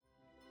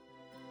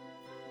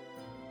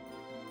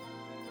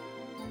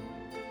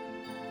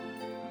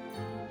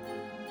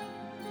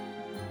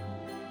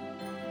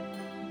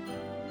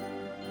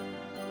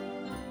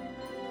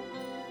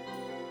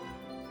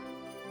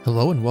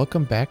Hello and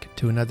welcome back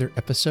to another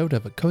episode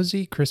of A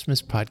Cozy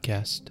Christmas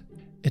Podcast.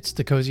 It's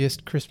the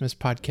coziest Christmas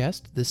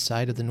podcast this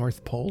side of the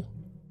North Pole.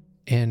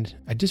 And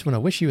I just want to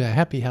wish you a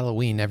happy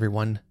Halloween,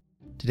 everyone.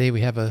 Today we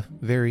have a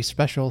very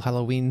special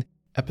Halloween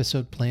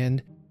episode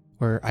planned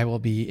where I will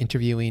be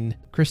interviewing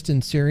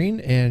Kristin Seering,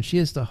 and she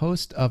is the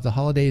host of the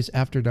Holidays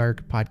After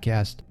Dark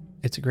podcast.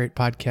 It's a great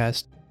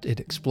podcast.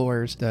 It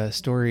explores the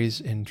stories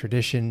and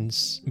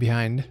traditions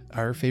behind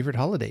our favorite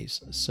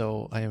holidays.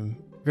 So I am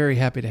very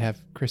happy to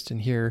have Kristin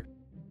here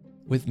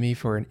with me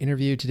for an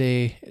interview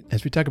today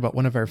as we talk about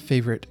one of our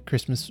favorite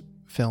Christmas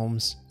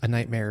films, A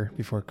Nightmare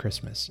Before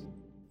Christmas.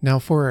 Now,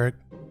 for a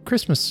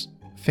Christmas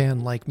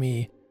fan like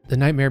me, The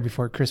Nightmare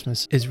Before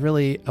Christmas is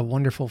really a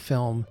wonderful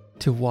film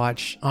to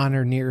watch on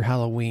or near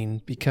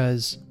Halloween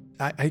because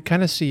I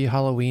kind of see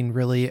Halloween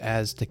really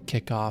as the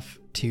kickoff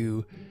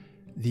to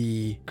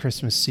the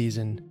Christmas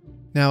season.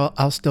 Now,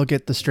 I'll still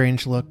get the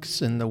strange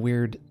looks and the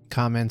weird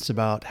comments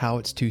about how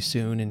it's too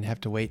soon and have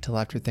to wait till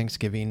after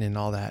Thanksgiving and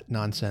all that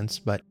nonsense.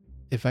 But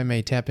if I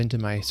may tap into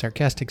my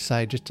sarcastic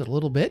side just a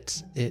little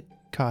bit, it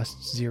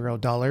costs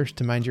 $0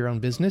 to mind your own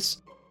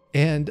business.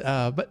 And,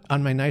 but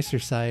on my nicer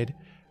side,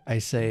 I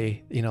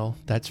say,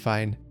 that's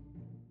fine.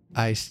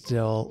 I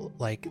still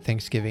like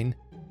Thanksgiving.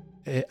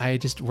 I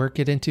just work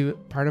it into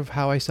part of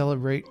how I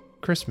celebrate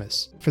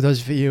Christmas. For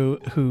those of you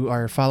who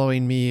are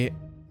following me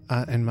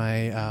in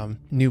my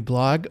new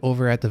blog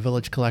over at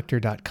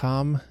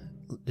thevillagecollector.com,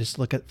 just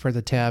look for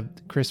the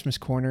tab Christmas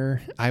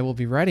Corner. I will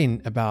be writing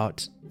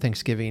about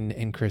Thanksgiving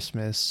and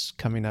Christmas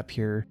coming up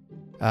here,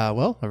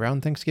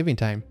 around Thanksgiving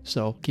time.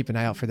 So keep an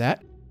eye out for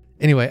that.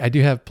 Anyway, I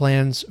do have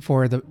plans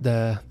for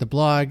the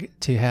blog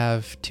to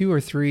have 2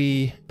 or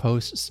 3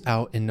 posts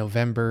out in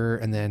November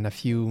and then a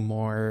few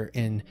more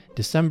in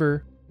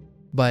December,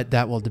 but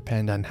that will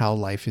depend on how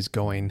life is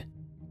going.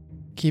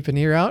 Keep an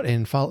ear out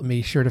and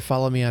be sure to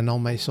follow me on all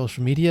my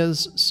social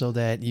medias so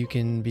that you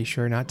can be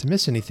sure not to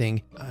miss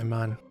anything. I'm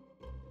on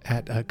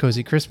at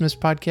Cozy Christmas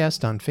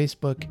Podcast on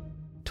Facebook,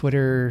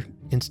 Twitter,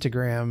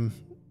 Instagram,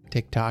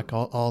 TikTok,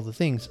 all the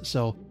things.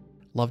 So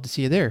love to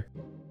see you there.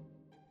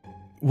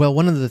 Well,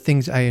 one of the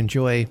things I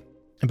enjoy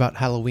about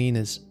Halloween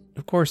is,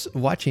 of course,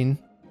 watching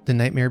The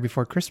Nightmare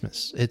Before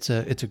Christmas. It's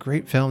a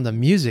great film. The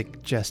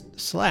music just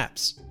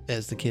slaps,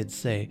 as the kids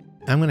say.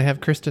 I'm going to have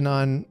Kristin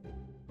on.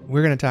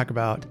 We're going to talk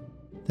about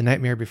The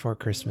Nightmare Before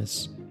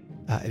Christmas.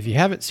 If you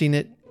haven't seen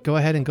it, go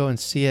ahead and go and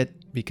see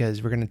it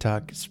because we're going to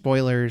talk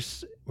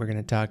spoilers. We're going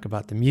to talk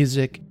about the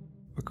music.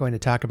 We're going to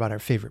talk about our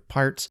favorite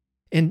parts.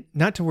 And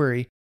not to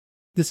worry,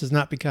 this has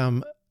not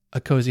become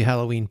a cozy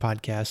Halloween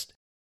podcast.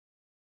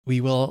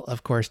 We will,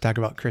 of course, talk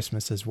about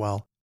Christmas as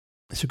well.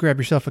 So grab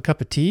yourself a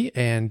cup of tea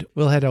and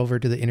we'll head over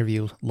to the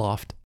interview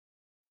loft.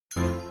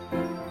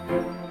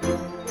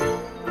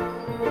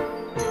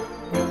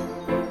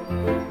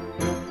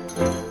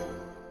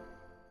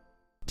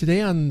 Today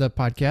on the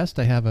podcast,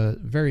 I have a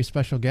very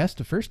special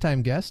guest, a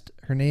first-time guest.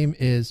 Her name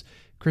is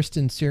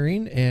Kristin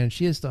Seering, and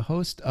she is the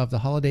host of the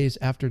Holidays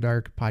After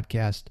Dark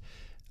podcast,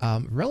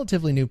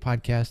 relatively new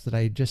podcast that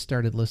I just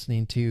started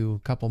listening to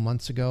a couple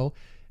months ago,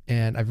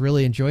 and I've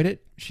really enjoyed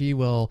it. She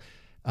will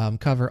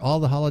cover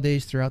all the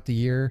holidays throughout the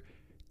year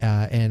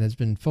and has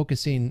been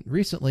focusing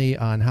recently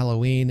on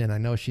Halloween, and I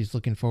know she's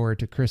looking forward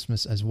to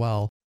Christmas as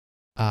well.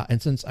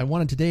 And since I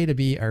wanted today to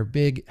be our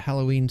big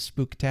Halloween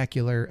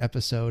spooktacular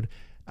episode,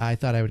 I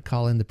thought I would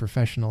call in the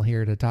professional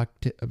here to talk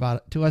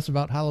to us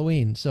about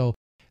Halloween. So,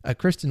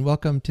 Kristin,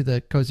 welcome to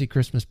the Cozy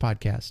Christmas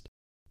Podcast.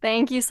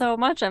 Thank you so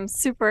much. I'm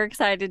super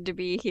excited to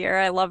be here.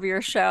 I love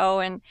your show,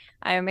 and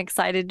I am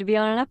excited to be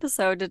on an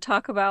episode to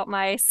talk about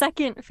my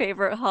second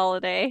favorite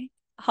holiday,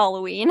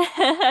 Halloween.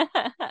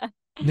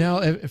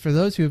 Now, for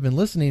those who have been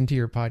listening to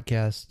your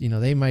podcast,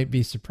 they might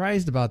be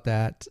surprised about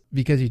that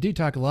because you do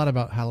talk a lot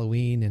about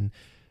Halloween and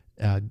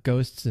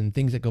ghosts and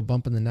things that go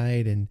bump in the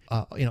night and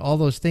all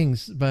those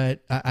things. But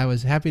I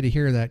was happy to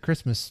hear that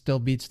Christmas still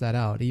beats that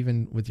out,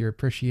 even with your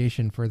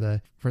appreciation for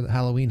the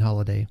Halloween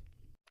holiday.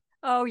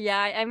 Oh,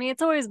 yeah. I mean,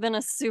 it's always been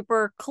a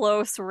super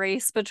close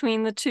race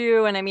between the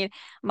two. And I mean,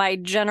 my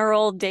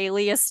general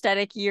daily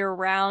aesthetic year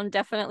round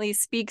definitely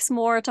speaks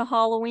more to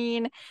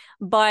Halloween.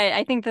 But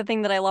I think the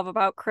thing that I love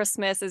about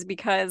Christmas is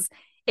because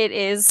it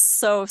is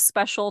so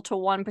special to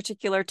one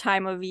particular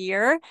time of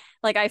year.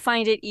 Like, I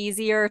find it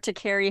easier to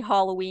carry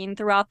Halloween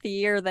throughout the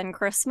year than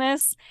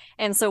Christmas.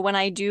 And so when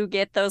I do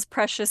get those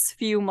precious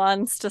few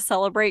months to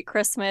celebrate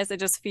Christmas,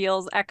 it just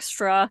feels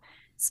extra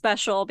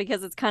special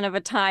because it's kind of a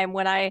time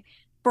when I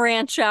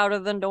branch out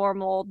of the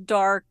normal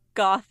dark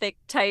gothic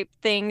type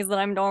things that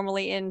I'm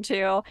normally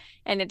into,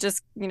 and it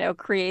just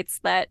creates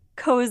that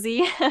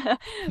cozy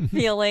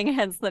feeling,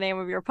 hence the name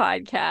of your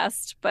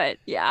podcast. But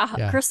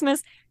yeah.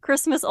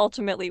 Christmas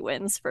ultimately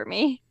wins for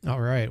me.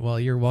 All right, well,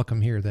 you're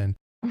welcome here then.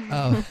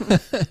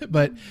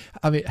 But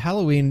I mean,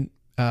 Halloween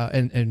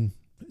and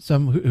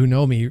some who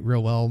know me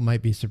real well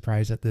might be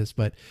surprised at this,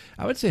 but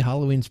I would say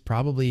Halloween's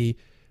probably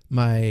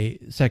my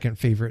second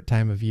favorite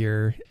time of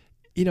year.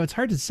 It's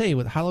hard to say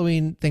with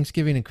Halloween,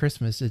 Thanksgiving, and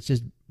Christmas. It's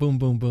just boom,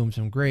 boom, boom,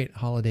 some great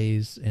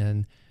holidays.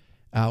 And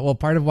Well,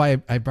 part of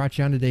why I brought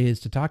you on today is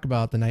to talk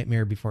about The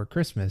Nightmare Before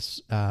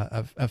Christmas,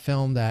 a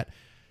film that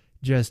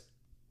just,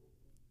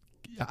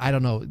 I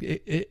don't know,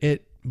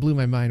 it blew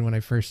my mind when I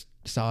first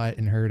saw it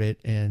and heard it.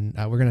 And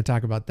we're going to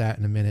talk about that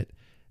in a minute.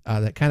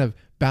 That kind of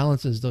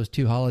balances those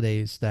two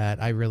holidays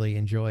that I really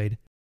enjoyed.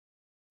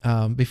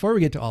 Before we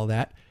get to all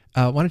that,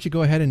 why don't you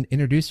go ahead and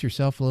introduce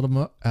yourself a little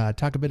more,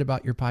 talk a bit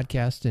about your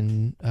podcast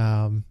and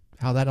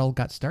how that all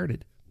got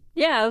started.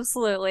 Yeah,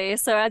 absolutely.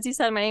 So, as you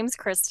said, my name's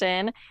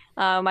Kristin.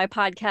 My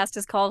podcast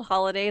is called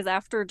Holidays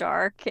After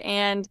Dark.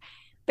 And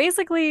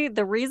basically,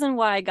 the reason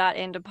why I got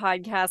into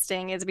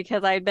podcasting is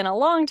because I'd been a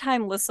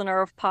long-time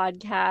listener of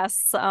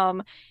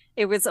podcasts.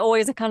 It was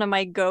always kind of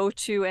my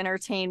go-to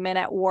entertainment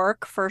at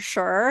work for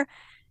sure.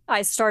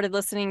 I started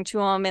listening to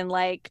them in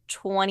like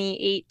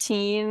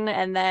 2018,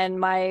 and then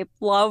my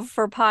love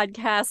for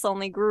podcasts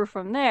only grew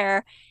from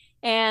there.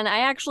 And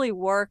I actually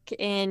work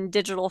in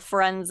digital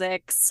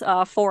forensics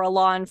for a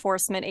law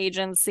enforcement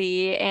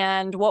agency.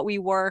 And what we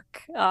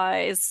work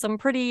is some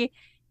pretty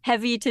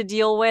heavy to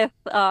deal with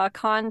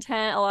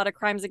content, a lot of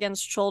crimes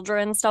against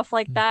children, stuff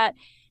like that.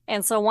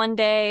 And so one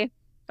day,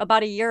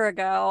 about a year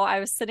ago, I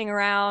was sitting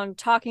around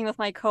talking with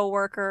my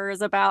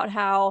coworkers about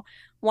how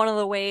one of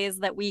the ways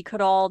that we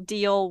could all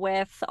deal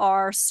with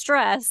our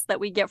stress that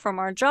we get from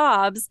our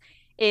jobs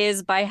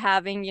is by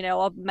having,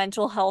 a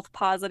mental health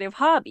positive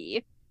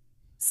hobby.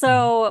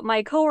 So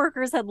my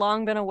coworkers had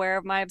long been aware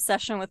of my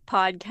obsession with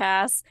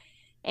podcasts,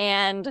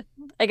 and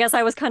I guess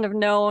I was kind of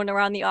known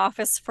around the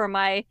office for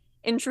my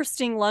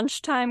interesting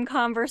lunchtime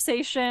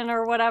conversation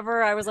or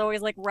whatever. I was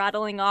always like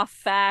rattling off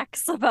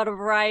facts about a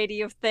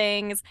variety of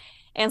things.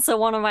 And so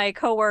one of my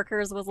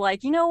coworkers was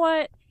like, "You know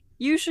what?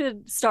 You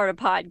should start a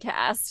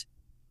podcast."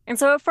 And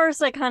so at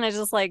first I kind of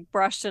just like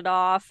brushed it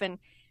off and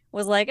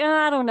was like,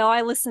 I don't know.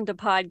 I listen to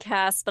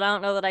podcasts, but I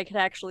don't know that I could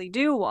actually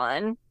do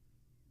one.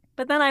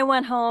 But then I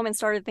went home and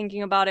started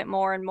thinking about it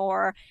more and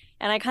more.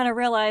 And I kind of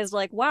realized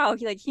like, wow,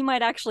 he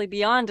might actually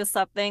be onto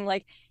something.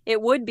 Like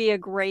it would be a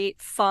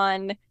great,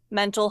 fun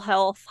mental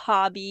health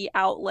hobby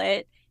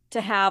outlet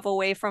to have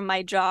away from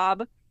my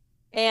job.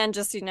 And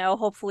just,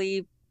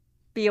 hopefully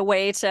be a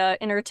way to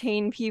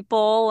entertain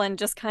people and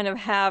just kind of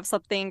have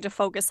something to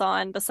focus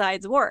on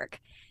besides work.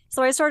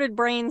 So I started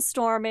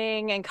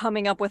brainstorming and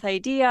coming up with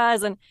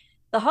ideas. And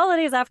the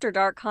Holidays After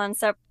Dark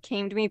concept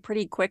came to me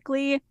pretty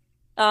quickly.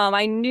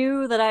 I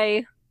knew that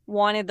I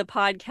wanted the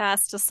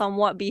podcast to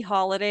somewhat be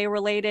holiday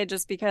related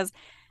just because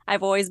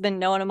I've always been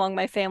known among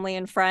my family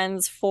and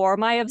friends for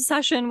my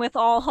obsession with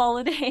all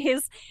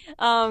holidays.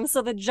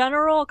 So the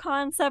general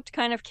concept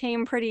kind of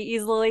came pretty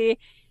easily.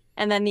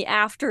 And then the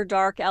After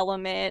Dark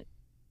element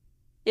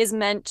is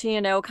meant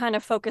to, kind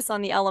of focus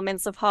on the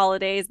elements of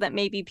holidays that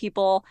maybe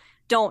people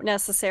don't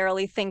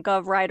necessarily think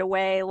of right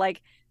away,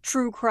 like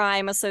true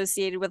crime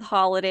associated with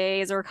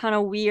holidays or kind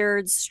of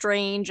weird,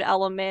 strange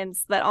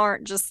elements that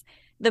aren't just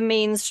the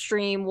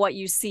mainstream what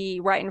you see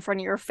right in front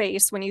of your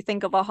face when you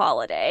think of a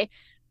holiday.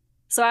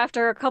 So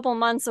after a couple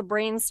months of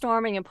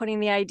brainstorming and putting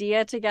the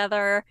idea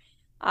together,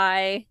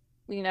 I,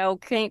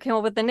 came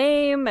up with the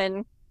name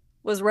and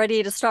was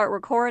ready to start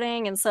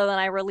recording. And so then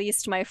I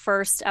released my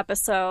first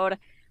episode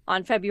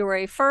on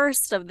February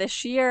 1st of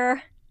this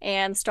year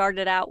and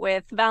started out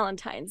with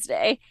Valentine's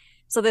Day.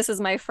 So this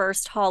is my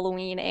first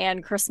Halloween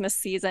and Christmas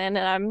season,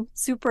 and I'm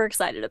super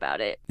excited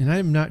about it. And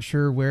I'm not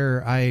sure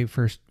where I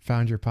first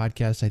found your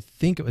podcast. I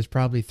think it was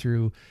probably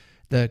through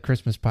the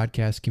Christmas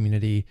podcast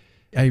community.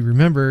 I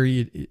remember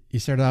you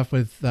started off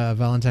with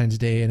Valentine's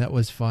Day, and that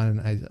was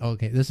fun.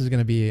 Okay, this is going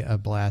to be a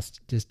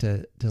blast just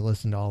to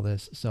listen to all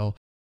this. So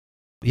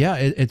yeah,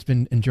 it's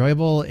been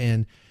enjoyable,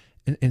 and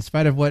in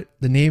spite of what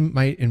the name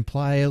might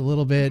imply a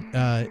little bit,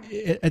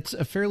 it's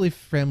a fairly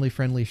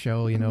family-friendly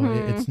show.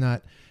 It's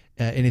not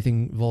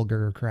anything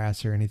vulgar or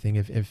crass or anything,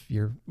 if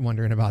you're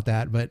wondering about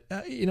that. But,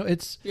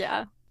 it's...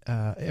 Yeah.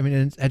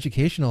 It's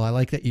educational. I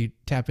like that you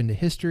tap into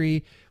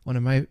history, one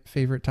of my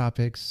favorite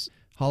topics.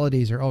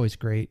 Holidays are always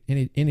great.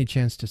 Any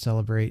chance to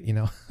celebrate,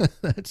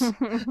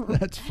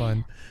 that's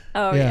fun.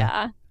 Oh,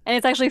 yeah. And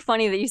it's actually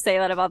funny that you say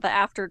that about the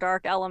After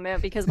Dark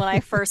element, because when I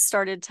first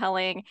started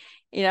telling,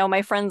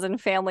 my friends and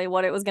family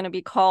what it was going to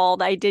be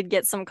called, I did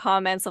get some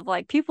comments of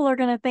like, people are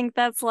going to think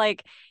that's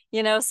like,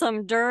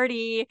 some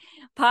dirty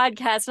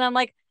podcast. And I'm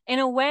like, in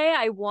a way,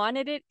 I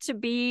wanted it to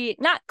be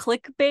not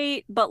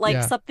clickbait, but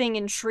like something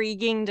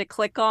intriguing to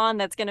click on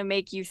that's going to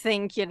make you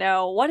think,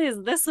 what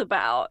is this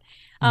about?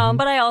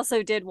 But I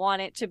also did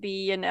want it to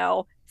be,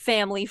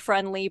 family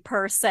friendly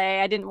per se.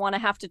 I didn't want to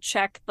have to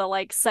check the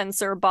like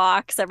censor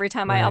box every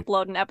time I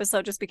upload an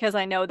episode, just because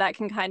I know that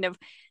can kind of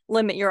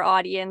limit your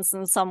audience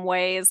in some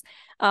ways.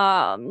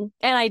 And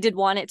I did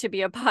want it to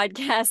be a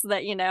podcast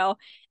that,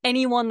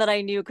 anyone that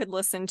I knew could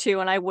listen to,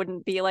 and I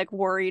wouldn't be like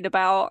worried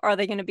about, are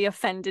they going to be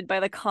offended by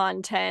the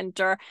content?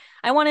 Or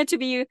I want it to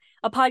be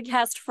a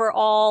podcast for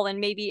all, and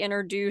maybe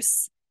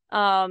introduce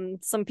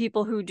some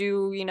people who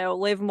do,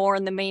 live more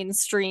in the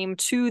mainstream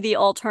to the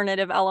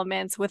alternative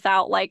elements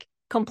without like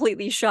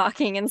completely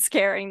shocking and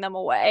scaring them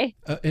away.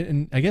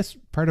 And I guess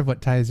part of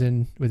what ties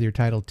in with your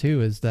title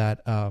too is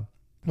that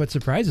what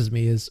surprises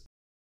me is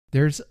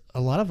there's a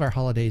lot of our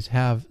holidays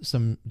have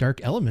some dark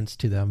elements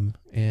to them,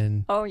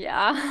 and Oh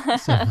yeah.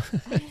 some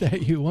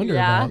that you wonder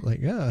Yeah. about,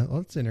 like, yeah,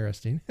 well, that's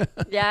interesting.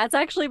 Yeah, it's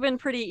actually been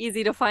pretty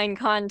easy to find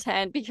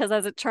content because,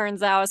 as it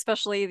turns out,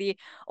 especially the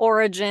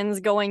origins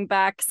going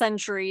back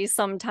centuries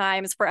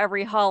sometimes for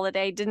every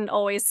holiday didn't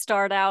always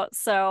start out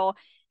so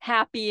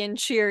happy and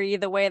cheery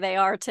the way they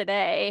are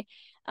today.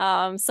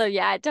 So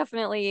yeah, it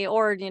definitely,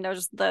 or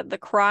just the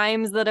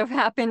crimes that have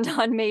happened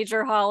on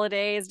major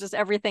holidays, just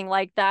everything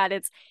like that.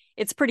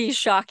 It's pretty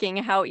shocking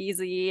how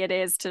easy it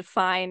is to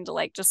find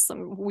like just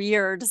some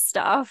weird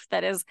stuff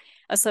that is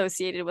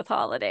associated with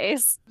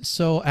holidays.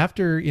 So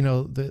after,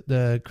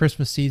 the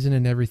Christmas season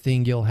and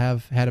everything, you'll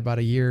have had about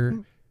a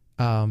year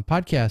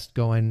podcast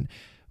going.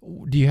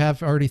 Do you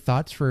have already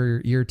thoughts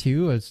for year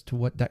two as to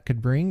what that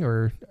could bring,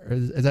 or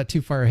is that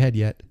too far ahead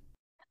yet?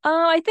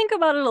 I think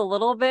about it a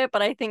little bit,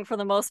 but I think for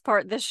the most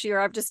part this year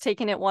I've just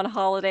taken it one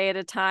holiday at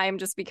a time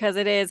just because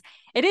it is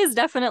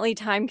definitely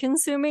time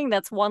consuming.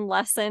 That's one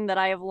lesson that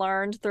I have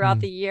learned throughout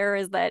Mm. the year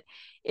is that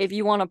if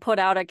you want to put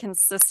out a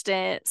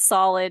consistent,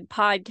 solid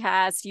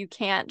podcast, you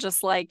can't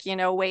just wait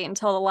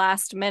until the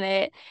last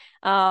minute.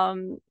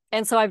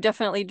 And so I've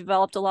definitely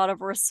developed a lot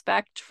of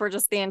respect for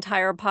just the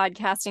entire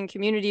podcasting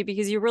community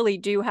because you really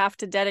do have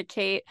to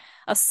dedicate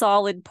a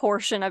solid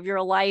portion of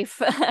your life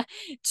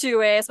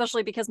to it,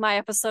 especially because my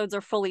episodes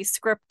are fully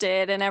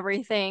scripted and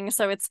everything.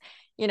 So it's,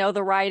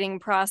 the writing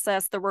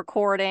process, the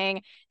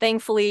recording.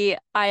 Thankfully,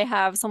 I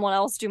have someone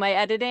else do my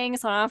editing,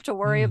 so I don't have to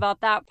worry Mm. about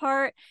that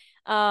part.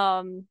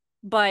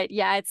 But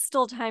yeah, it's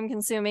still time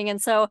consuming.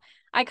 And so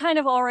I kind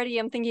of already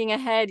am thinking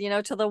ahead,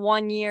 to the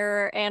 1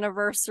 year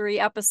anniversary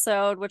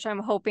episode, which I'm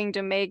hoping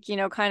to make,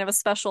 kind of a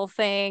special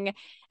thing.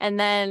 And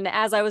then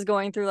as I was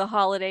going through the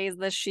holidays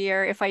this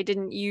year, if I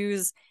didn't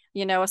use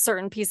a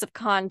certain piece of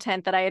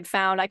content that I had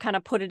found, I kind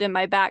of put it in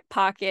my back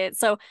pocket.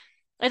 So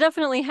I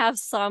definitely have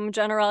some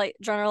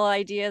general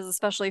ideas,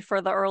 especially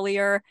for the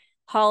earlier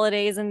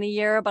holidays in the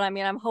year. But I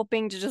mean, I'm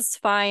hoping to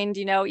just find,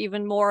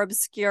 even more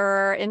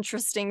obscure,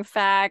 interesting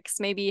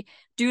facts, maybe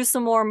do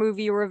some more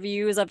movie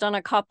reviews. I've done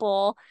a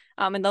couple,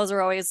 and those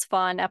are always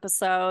fun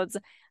episodes.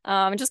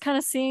 And just kind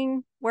of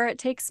seeing where it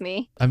takes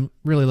me. I'm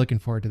really looking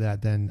forward to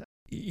that then.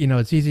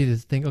 It's easy to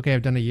think, okay,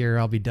 I've done a year,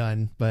 I'll be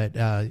done. But,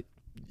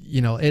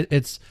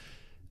 it's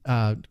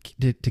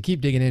to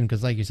keep digging in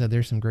because, like you said,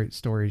 there's some great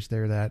stories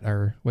there that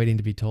are waiting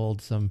to be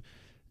told. Some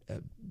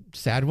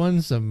sad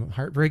ones, some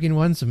heartbreaking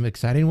ones, some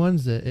exciting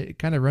ones. It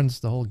kind of runs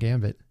the whole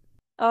gambit.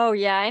 Oh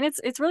yeah, and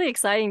it's really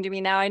exciting to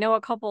me now. I know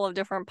a couple of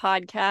different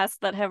podcasts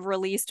that have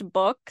released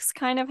books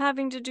kind of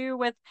having to do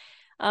with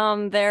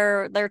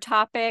their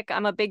topic.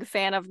 I'm a big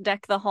fan of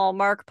Deck the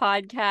Hallmark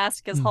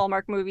podcast because Mm.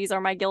 Hallmark movies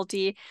are my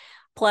guilty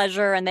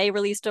pleasure, and they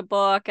released a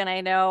book, and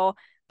I know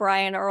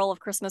Brian Earl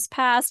of Christmas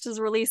Past is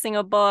releasing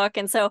a book.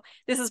 And so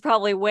this is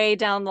probably way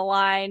down the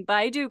line, but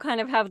I do kind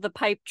of have the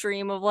pipe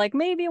dream of like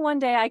maybe one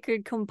day I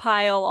could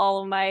compile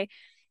all of my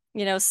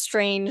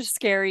strange,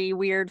 scary,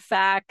 weird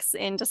facts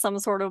into some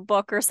sort of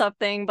book or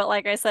something. But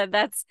like I said,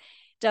 that's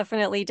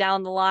definitely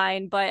down the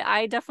line. But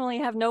I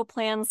definitely have no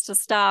plans to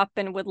stop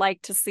and would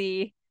like to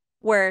see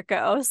where it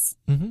goes.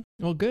 Mm-hmm.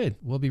 Well, good.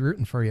 We'll be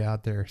rooting for you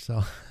out there.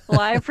 So, Well,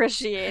 I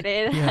appreciate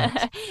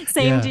yeah, it.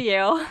 Same yeah. to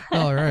you.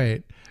 All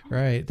right,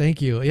 right.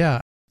 Thank you. Yeah,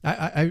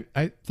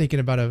 I thinking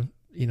about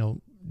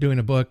doing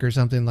a book or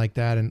something like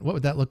that, and what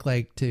would that look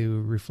like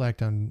to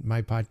reflect on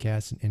my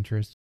podcast and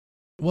interests?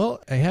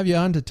 Well, I have you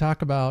on to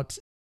talk about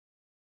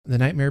The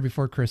Nightmare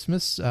Before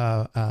Christmas,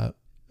 a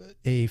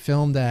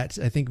film that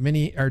I think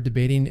many are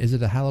debating. Is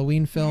it a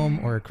Halloween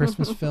film or a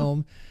Christmas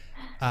film?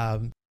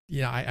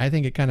 I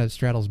think it kind of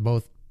straddles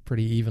both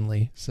pretty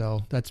evenly.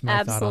 So that's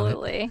my thought on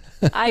Absolutely.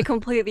 it. I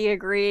completely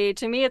agree.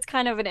 To me, it's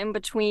kind of an in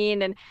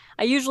between, and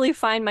I usually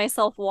find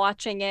myself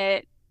watching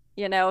it,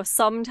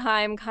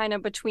 sometime kind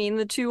of between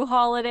the two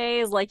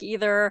holidays, like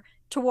either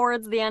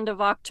towards the end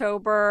of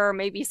October, or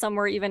maybe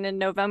somewhere even in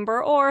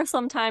November, or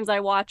sometimes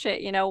I watch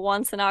it,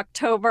 once in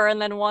October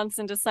and then once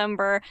in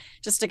December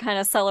just to kind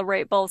of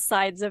celebrate both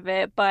sides of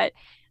it. But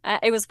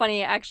it was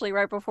funny, actually,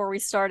 right before we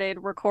started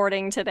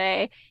recording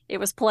today, it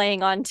was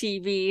playing on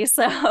TV.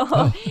 So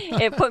Oh,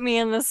 it put me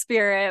in the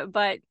spirit.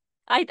 But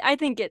I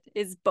think it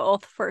is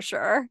both for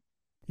sure.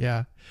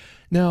 yeah.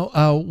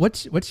 Now,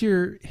 what's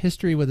your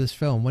history with this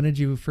film? When did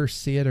you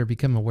first see it or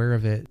become aware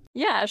of it?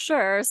 Yeah,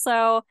 sure.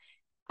 So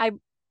I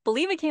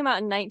believe it came out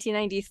in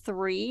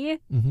 1993.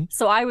 Mm-hmm.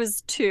 So I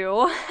was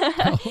two.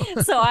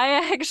 So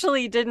I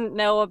actually didn't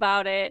know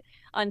about it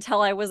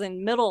until I was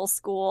in middle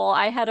school.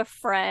 I had a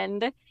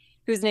friend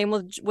whose name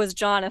was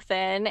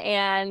Jonathan,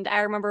 and I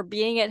remember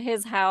being at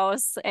his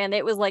house, and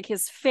it was like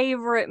his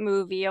favorite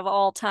movie of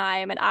all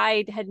time, and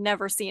I had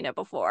never seen it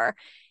before.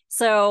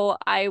 So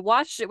I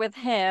watched it with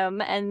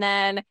him, and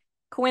then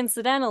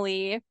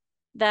coincidentally,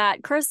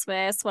 that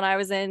Christmas when I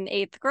was in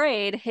 8th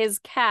grade, his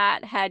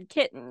cat had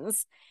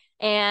kittens.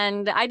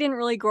 And I didn't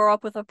really grow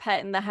up with a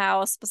pet in the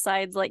house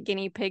besides like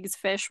guinea pigs,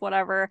 fish,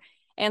 whatever.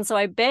 And so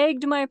I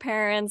begged my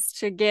parents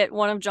to get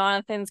one of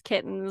Jonathan's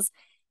kittens.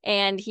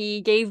 and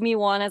he gave me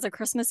one as a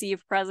Christmas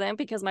Eve present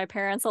because my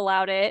parents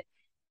allowed it.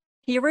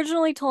 He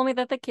originally told me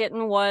that the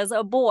kitten was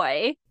a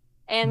boy.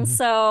 And Mhm.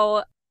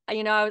 so,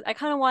 I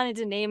kind of wanted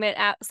to name it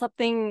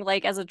something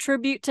like as a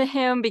tribute to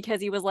him because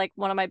he was like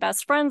one of my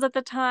best friends at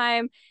the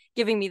time,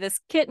 giving me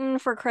this kitten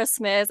for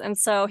Christmas. And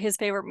so his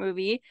favorite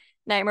movie,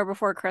 Nightmare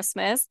Before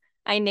Christmas,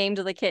 I named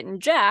the kitten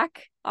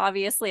Jack,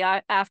 obviously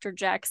after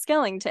Jack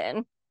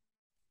Skellington.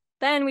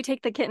 Then we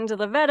take the kitten to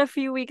the vet a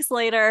few weeks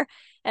later,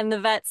 and the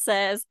vet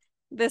says,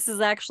 this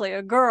is actually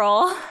a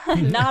girl,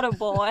 not a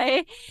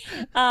boy.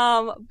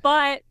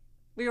 But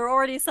we were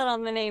already set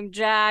on the name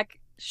Jack.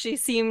 She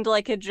seemed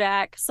like a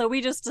Jack, so we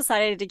just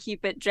decided to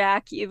keep it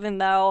Jack, even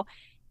though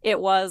it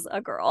was a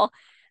girl.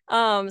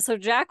 So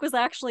Jack was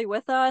actually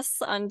with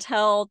us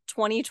until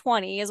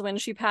 2020 is when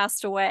she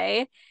passed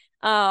away.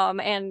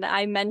 And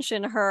I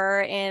mentioned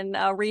her in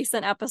a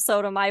recent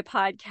episode of my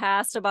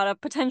podcast about a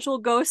potential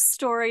ghost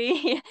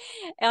story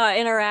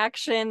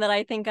interaction that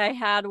I think I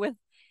had with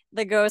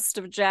the ghost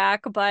of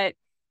Jack. But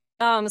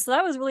so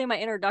that was really my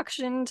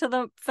introduction to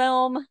the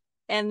film.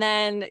 And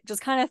then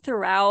just kind of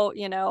throughout,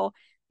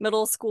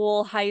 middle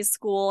school, high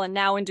school, and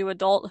now into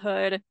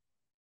adulthood,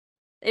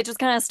 it just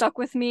kind of stuck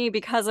with me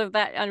because of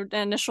that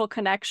initial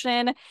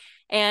connection.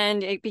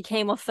 And it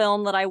became a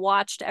film that I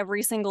watched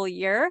every single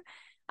year.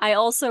 I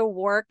also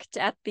worked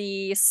at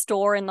the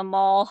store in the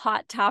mall,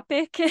 Hot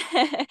Topic,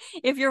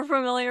 if you're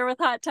familiar with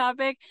Hot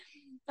Topic.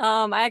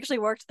 I actually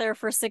worked there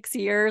for 6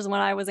 years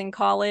when I was in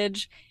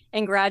college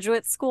and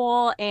graduate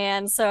school.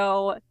 And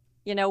so,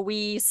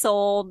 we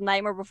sold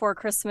Nightmare Before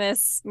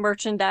Christmas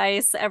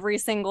merchandise every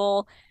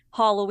single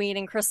Halloween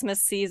and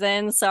Christmas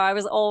season. So I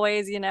was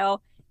always,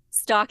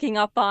 stocking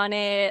up on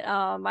it.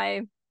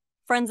 My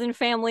friends and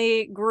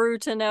family grew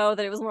to know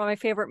that it was one of my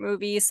favorite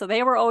movies. So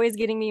they were always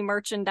getting me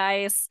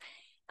merchandise.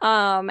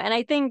 And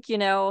I think,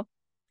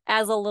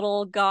 as a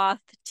little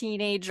goth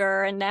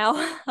teenager and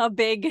now a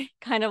big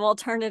kind of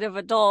alternative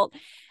adult,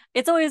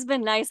 it's always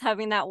been nice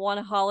having that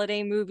one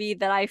holiday movie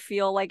that I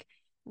feel like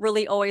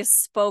really always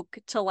spoke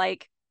to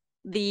like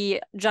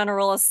the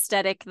general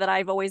aesthetic that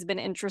I've always been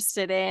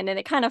interested in. And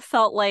it kind of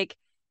felt like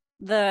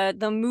the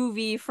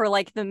movie for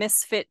like the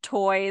misfit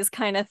toys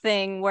kind of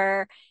thing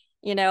where,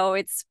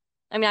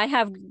 I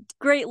have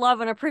great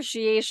love and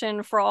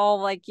appreciation for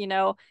all like,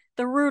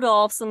 the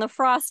Rudolphs and the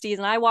Frosties,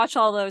 and I watch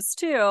all those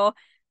too.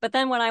 But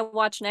then when I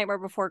watch Nightmare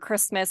Before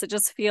Christmas, it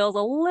just feels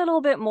a little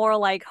bit more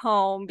like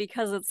home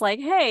because it's like,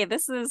 hey,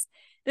 this is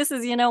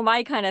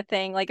my kind of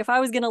thing. Like if I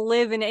was going to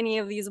live in any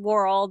of these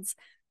worlds,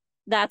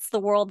 that's the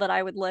world that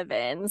I would live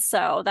in.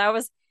 So that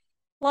was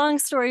long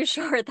story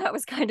short, that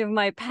was kind of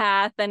my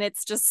path and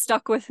it's just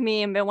stuck with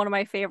me and been one of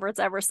my favorites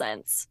ever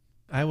since.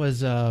 I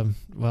was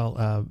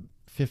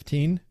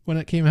 15 when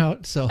it came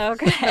out, so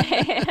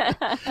Okay.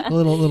 a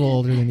little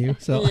older than you.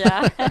 So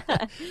Yeah.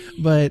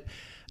 but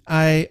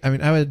I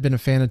had been a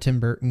fan of Tim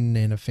Burton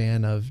and a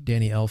fan of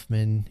Danny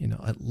Elfman.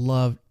 I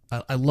love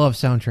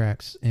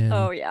soundtracks,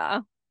 Oh and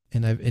yeah.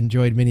 I've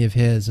enjoyed many of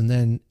his. And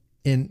then,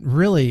 in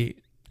really,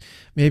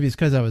 maybe it's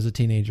because I was a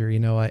teenager.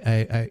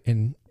 I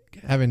in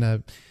having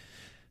a,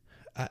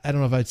 I don't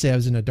know if I'd say I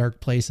was in a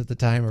dark place at the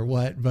time or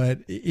what, but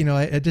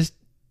I just,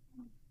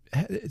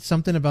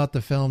 something about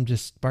the film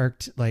just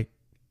sparked like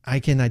I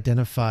can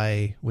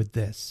identify with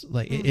this.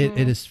 Like it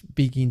is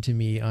speaking to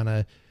me on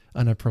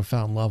a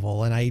profound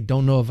level, and I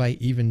don't know if I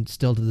even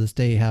still to this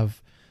day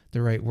have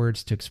the right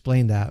words to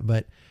explain that,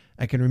 but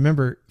I can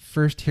remember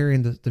first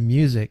hearing the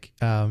music.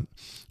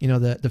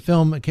 The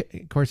film, of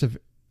course, of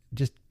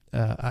just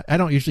I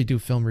don't usually do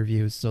film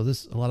reviews, so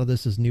a lot of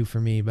this is new for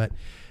me. But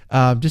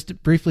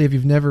just briefly, if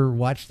you've never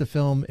watched the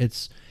film,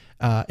 it's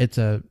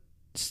a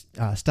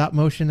stop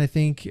motion, I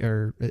think,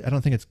 or I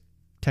don't think it's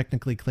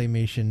technically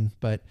claymation,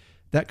 but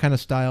that kind of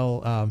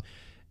style.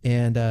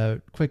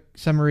 And quick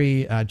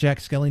summary: Jack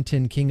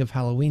Skellington, king of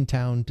Halloween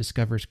Town,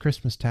 discovers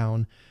Christmas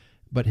Town,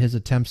 but his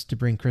attempts to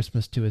bring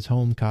Christmas to his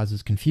home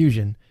causes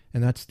confusion.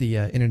 And that's the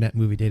Internet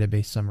Movie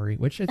Database summary,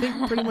 which I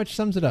think pretty much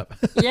sums it up.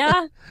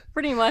 Yeah,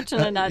 pretty much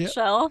in a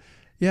nutshell.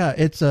 Yeah,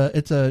 it's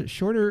a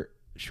shorter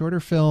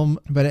film,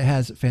 but it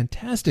has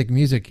fantastic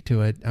music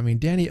to it. I mean,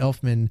 Danny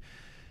Elfman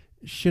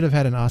should have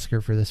had an Oscar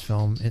for this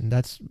film, and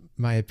that's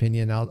my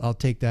opinion. I'll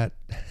take that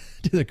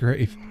to the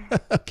grave.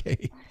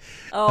 Okay.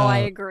 Oh, I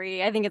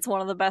agree. I think it's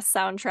one of the best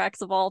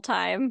soundtracks of all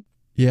time.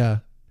 Yeah.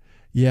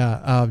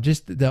 Yeah.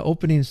 Just the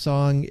opening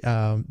song,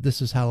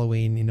 This Is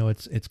Halloween,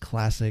 it's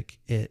classic.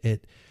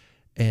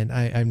 And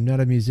I'm not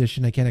a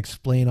musician. I can't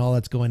explain all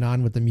that's going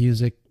on with the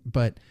music,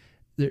 but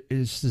there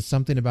is just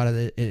something about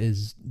it that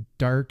is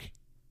dark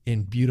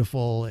and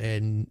beautiful,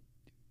 and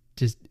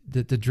just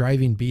the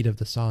driving beat of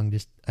the song.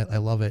 I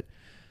love it.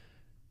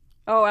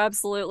 Oh,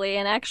 absolutely.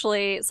 And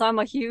actually, so I'm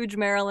a huge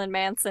Marilyn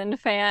Manson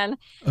fan.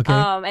 Okay.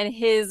 And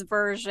his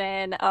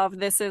version of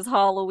This Is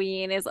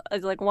Halloween is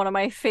like one of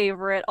my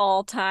favorite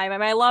all time. I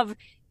mean, I love,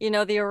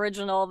 the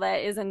original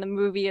that is in the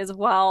movie as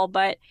well,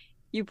 but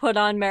you put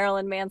on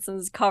Marilyn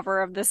Manson's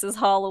cover of This Is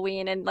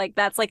Halloween, and like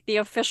that's like the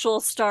official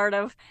start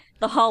of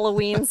the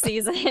Halloween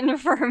season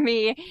for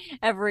me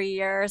every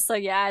year. So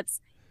yeah,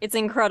 it's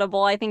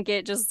incredible. I think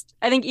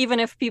even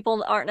if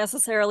people aren't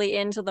necessarily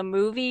into the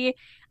movie,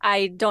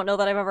 I don't know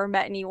that I've ever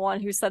met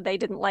anyone who said they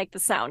didn't like the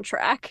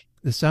soundtrack.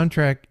 The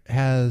soundtrack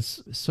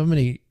has so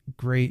many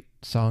great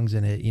songs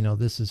in it. You know,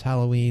 This Is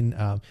Halloween,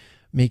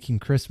 Making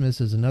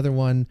Christmas is another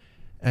one.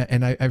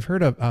 And I've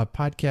heard a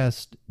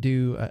podcast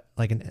do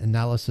like an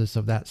analysis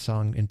of that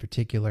song in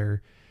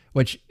particular,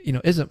 which, you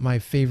know, isn't my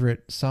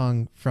favorite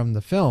song from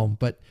the film,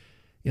 but,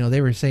 you know,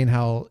 they were saying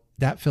how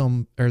that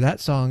film or that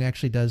song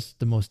actually does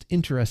the most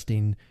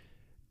interesting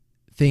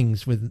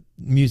things with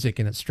music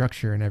and its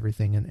structure and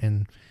everything.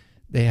 And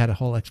they had a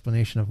whole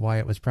explanation of why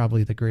it was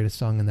probably the greatest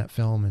song in that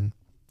film and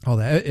all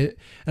that. And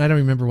I don't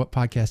remember what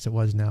podcast it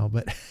was now,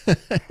 but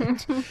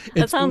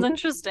That sounds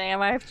interesting. I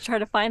might have to try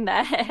to find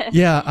that.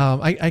 yeah,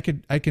 I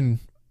can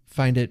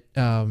find it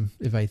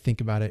if I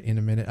think about it in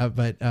a minute.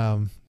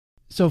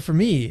 So for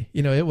me,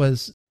 you know, it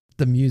was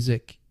the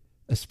music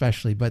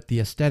especially, but the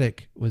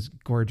aesthetic was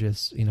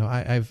gorgeous. You know,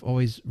 I've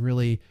always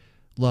really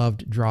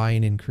loved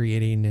drawing and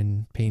creating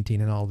and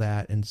painting and all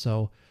that. And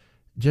so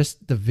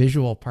just the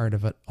visual part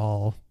of it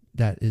all,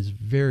 that is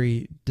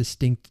very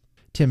distinct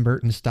Tim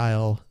Burton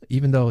style,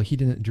 even though he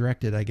didn't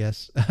direct it, I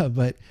guess.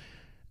 But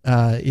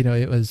you know,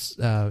 it was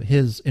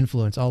his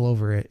influence all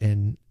over it.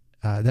 And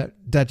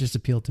that just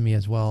appealed to me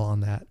as well on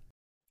that.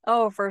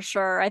 Oh, for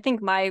sure. I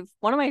think my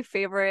one of my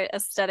favorite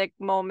aesthetic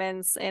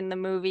moments in the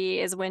movie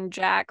is when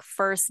Jack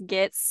first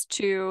gets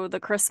to the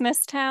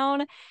Christmas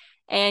town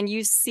and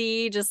you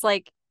see just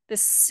like the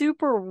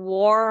super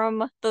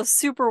warm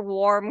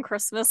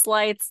Christmas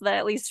lights that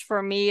at least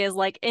for me is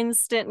like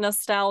instant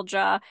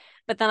nostalgia.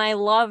 But then I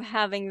love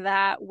having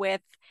that with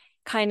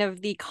kind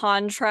of the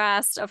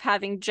contrast of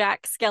having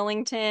Jack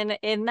Skellington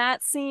in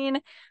that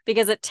scene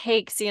because it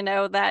takes, you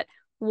know, that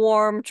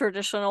warm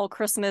traditional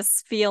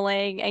Christmas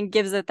feeling and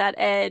gives it that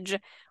edge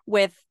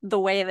with the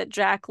way that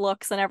Jack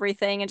looks and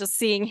everything, and just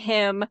seeing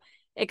him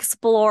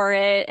explore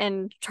it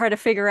and try to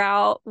figure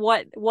out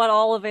what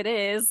all of it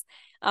is.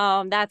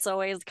 That's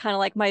always kind of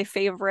like my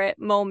favorite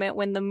moment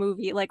when the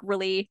movie like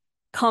really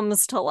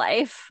comes to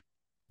life.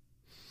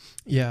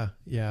 Yeah,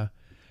 yeah.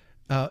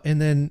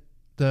 And then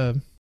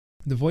the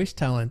voice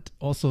talent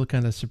also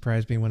kind of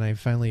surprised me when I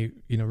finally,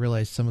 you know,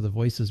 realized some of the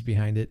voices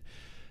behind it.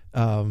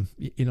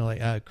 You know,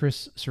 like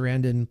Chris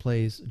Sarandon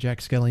plays Jack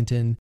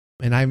Skellington,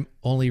 and I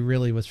only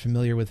really was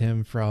familiar with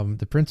him from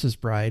The Princess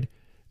Bride.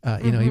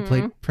 You know, he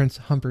played Prince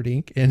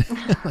Humperdinck, and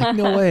like,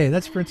 no way,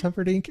 that's Prince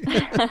Humperdinck.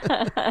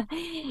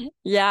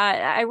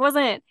 Yeah, I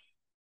wasn't,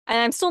 and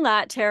I'm still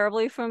not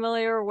terribly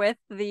familiar with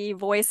the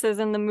voices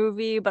in the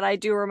movie, but I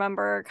do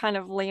remember kind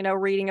of, you know,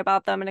 reading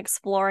about them and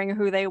exploring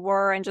who they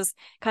were and just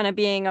kind of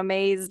being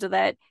amazed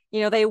that, you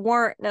know, they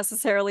weren't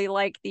necessarily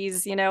like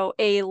these, you know,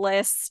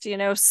 A-list, you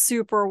know,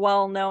 super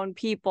well-known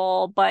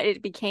people, but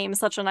it became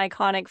such an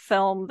iconic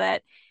film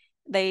that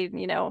they,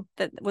 you know,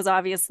 that was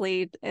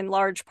obviously in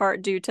large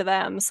part due to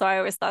them. So I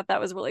always thought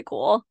that was really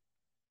cool.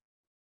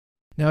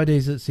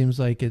 Nowadays, it seems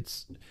like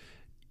it's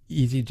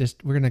easy.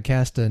 Just we're gonna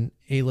cast an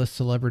A-list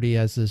celebrity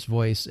as this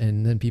voice,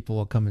 and then people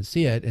will come and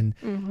see it. And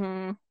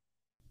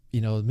you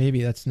know,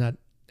 maybe that's not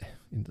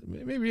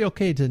maybe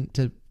okay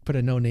to put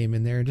a no name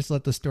in there and just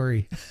let the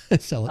story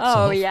sell itself.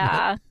 Oh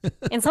yeah.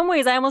 In some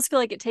ways I almost feel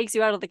like it takes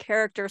you out of the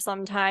character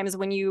sometimes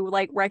when you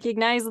like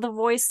recognize the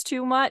voice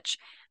too much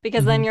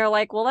because then you're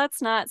like, well,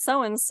 that's not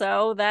so and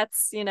so.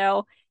 That's, you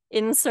know,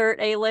 insert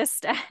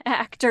A-list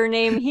actor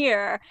name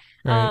here.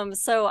 Right.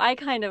 So I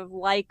kind of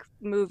like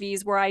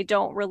movies where I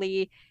don't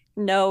really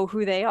know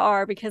who they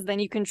are because then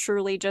you can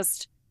truly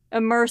just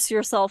immerse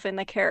yourself in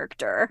the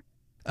character.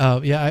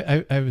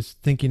 Yeah, I was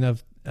thinking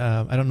of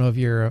I don't know if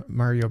you're a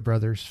Mario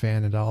Brothers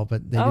fan at all,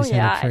 but they Oh just had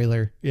yeah, a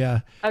trailer.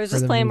 Yeah, I was for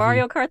just the playing movie.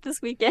 Mario Kart this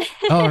weekend.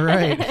 Oh,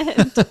 right.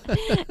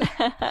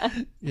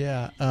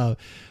 Yeah.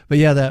 But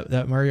yeah,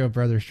 that Mario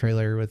Brothers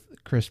trailer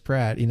with Chris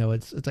Pratt, you know,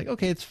 it's like,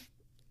 okay,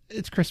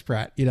 it's Chris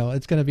Pratt, you know,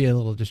 it's going to be a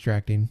little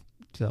distracting.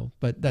 So,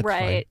 but that's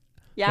fine. Right.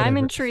 Yeah, I'm Whatever.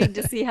 intrigued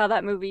to see how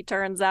that movie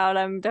turns out.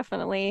 I'm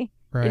definitely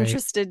Right.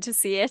 interested to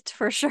see it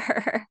for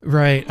sure.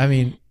 Right. I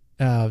mean,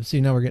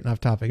 see, now we're getting off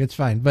topic. It's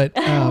fine. But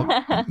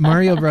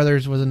Mario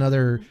Brothers was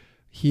another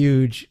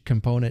huge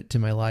component to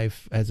my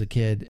life as a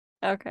kid.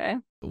 Okay.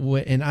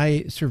 And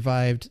I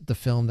survived the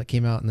film that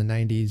came out in the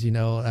 90s, you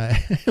know,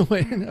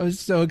 when I was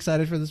so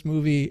excited for this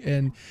movie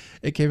and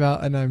it came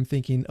out and I'm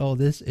thinking, oh,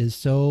 this is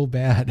so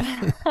bad.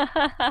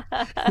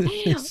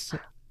 It's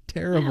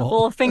terrible.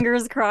 Well,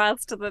 fingers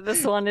crossed that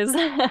this one is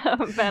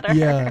better.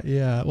 Yeah,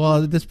 yeah.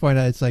 Well, at this point,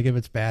 it's like if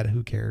it's bad,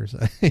 who cares?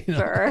 You know?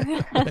 Sure.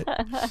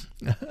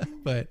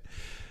 but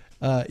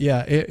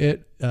yeah,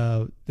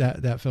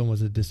 that film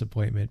was a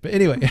disappointment. But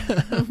anyway,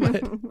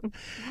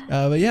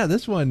 but yeah,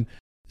 this one,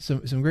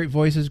 some great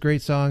voices,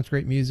 great songs,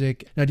 great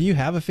music. Now, do you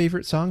have a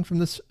favorite song from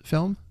this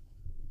film?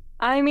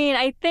 I mean,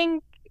 I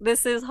think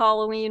This Is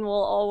Halloween will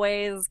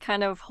always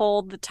kind of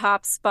hold the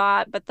top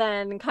spot, but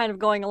then kind of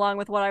going along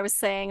with what I was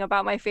saying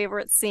about my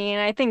favorite scene,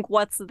 I think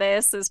What's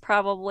This is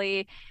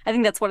probably, I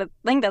think that's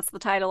the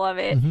title of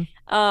it.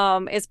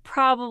 Mm-hmm. Is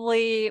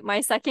probably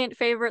my second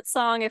favorite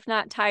song, if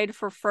not tied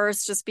for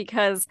first, just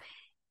because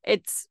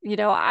it's,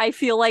 I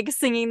feel like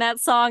singing that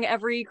song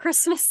every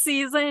Christmas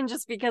season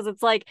just because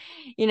it's like,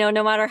 no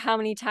matter how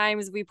many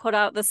times we put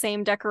out the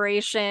same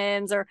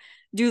decorations or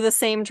do the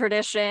same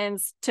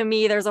traditions, to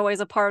me, there's always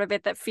a part of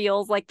it that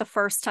feels like the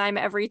first time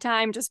every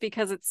time just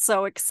because it's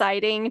so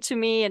exciting to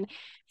me and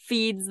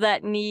feeds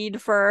that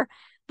need for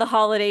the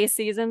holiday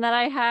season that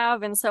I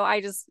have. And so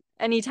I just,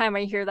 anytime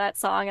I hear that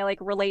song, I like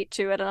relate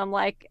to it and I'm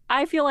like,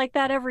 I feel like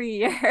that every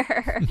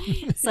year.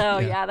 So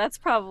Yeah. yeah, that's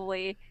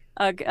probably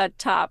a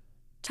top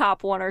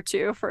one or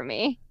two for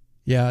me.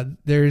 Yeah,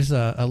 there's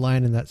a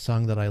line in that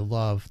song that I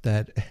love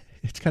that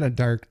it's kind of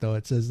dark though.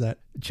 It says that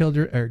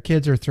children or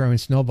kids are throwing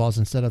snowballs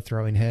instead of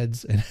throwing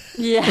heads, and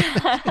Yeah.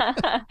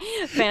 I love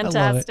it.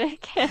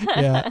 Fantastic.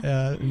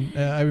 Yeah,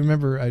 I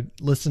remember I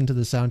listened to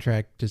the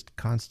soundtrack just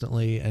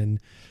constantly, and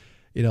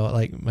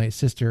like my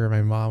sister or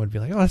my mom would be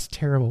like, "Oh, that's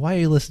terrible. Why are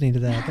you listening to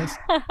that?"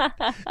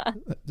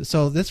 That's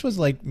so. This was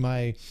like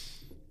my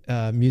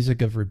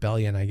music of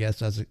rebellion, I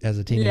guess, as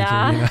a teenager.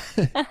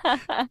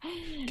 Yeah.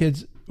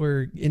 Kids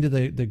were into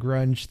the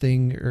grunge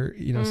thing or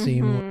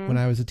scene when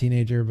I was a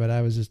teenager, but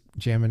I was just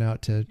jamming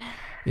out to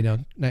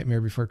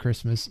Nightmare Before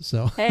Christmas.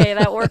 So Hey,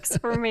 that works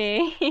for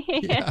me.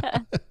 yeah.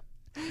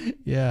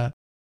 Yeah.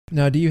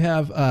 Now, do you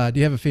have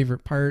a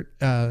favorite part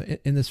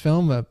in this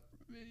film?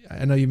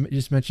 I know you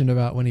just mentioned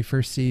about when he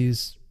first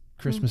sees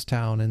Christmas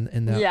Town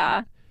and that.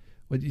 Yeah.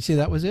 Would you say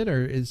that was it,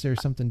 or is there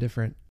something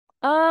different?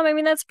 I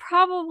mean that's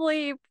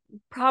probably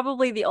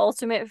the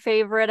ultimate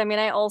favorite. I mean,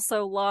 I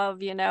also love,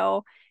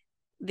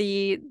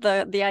 the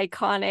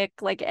iconic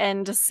like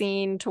end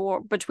scene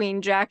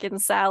between Jack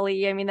and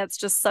Sally. I mean, that's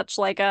just such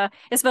like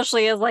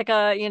especially as like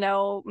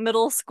a,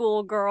 middle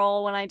school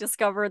girl when I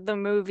discovered the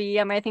movie.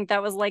 I mean, I think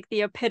that was like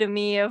the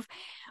epitome of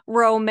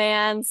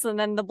romance. And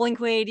then the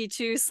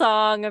Blink-182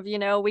 song of,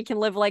 we can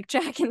live like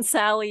Jack and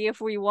Sally if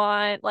we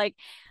want. Like,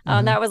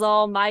 Uh-huh. that was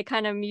all my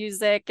kind of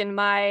music and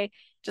my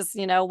just,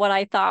 what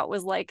I thought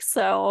was like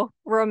so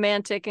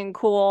romantic and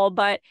cool.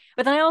 But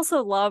then I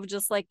also love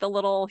just like the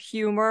little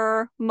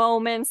humor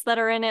moments that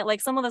are in it.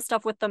 Like some of the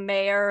stuff with the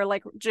mayor,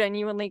 like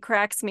genuinely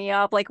cracks me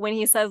up. Like when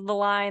he says the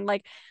line,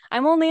 like,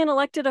 I'm only an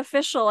elected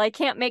official. I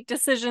can't make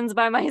decisions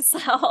by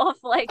myself.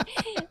 Like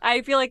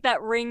I feel like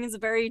that rings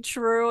very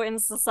true in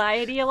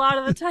society a lot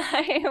of the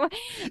time.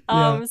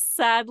 Yeah.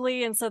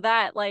 Sadly. And so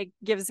that like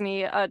gives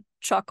me a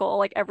chuckle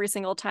like every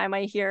single time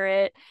I hear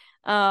it.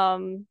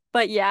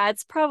 But yeah,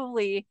 it's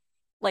probably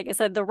like I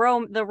said, the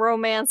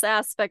romance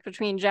aspect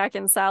between Jack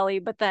and Sally,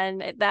 but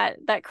then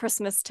that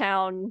Christmas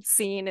Town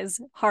scene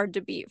is hard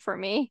to beat for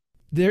me.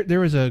 There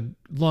was a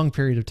long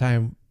period of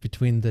time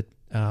between the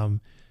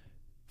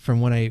from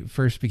when I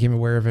first became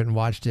aware of it and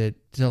watched it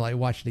till I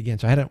watched it again.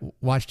 So I hadn't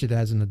watched it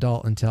as an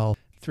adult until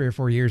 3 or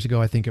 4 years ago,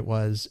 I think it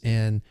was,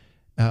 and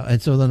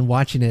so then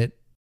watching it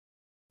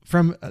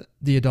from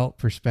the adult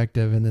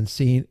perspective and then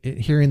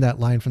hearing that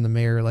line from the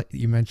mayor, like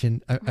you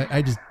mentioned,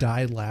 I just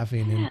died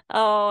laughing. And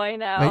Oh, I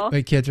know.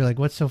 my kids are like,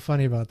 "What's so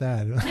funny about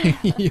that?"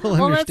 You'll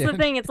Well, that's the understand.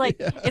 thing. It's like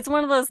Yeah. it's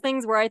one of those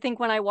things where I think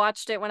when I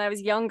watched it when I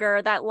was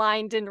younger, that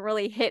line didn't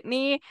really hit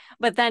me,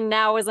 but then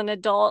now as an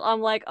adult, I'm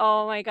like,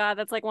 "Oh my God,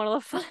 that's like one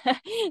of the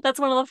that's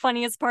one of the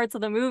funniest parts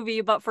of the movie."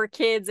 But for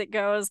kids, it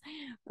goes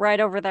right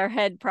over their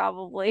head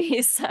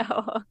probably. So,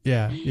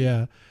 Yeah.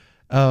 Yeah.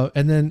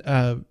 And then,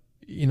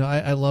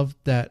 I love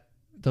that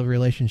the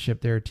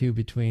relationship there too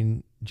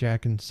between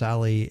Jack and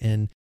Sally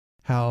and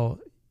how,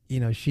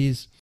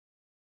 she's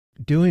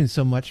doing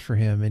so much for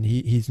him and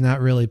he's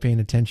not really paying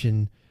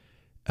attention.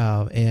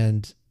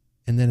 And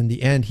then in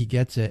the end he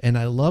gets it. And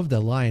I love the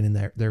line in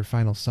their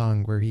final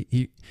song where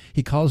he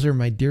calls her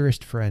my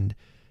dearest friend,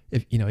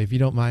 if you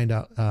don't mind,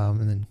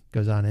 and then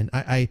goes on. And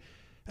I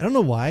don't know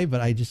why, but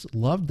I just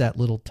loved that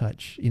little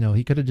touch.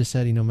 He could have just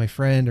said, my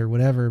friend or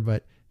whatever,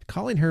 but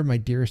calling her my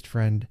dearest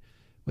friend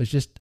was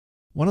just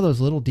one of those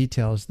little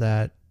details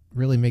that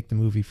really make the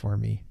movie for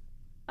me.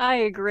 I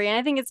agree. And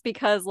I think it's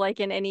because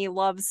like in any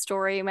love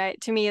story,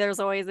 to me there's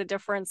always a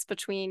difference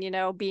between,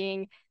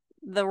 being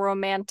the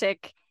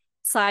romantic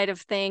side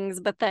of things,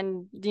 but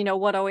then,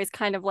 what always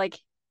kind of like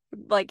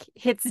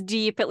hits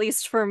deep, at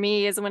least for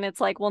me, is when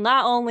it's like, well,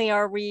 not only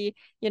are we,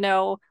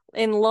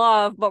 in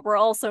love, but we're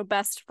also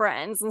best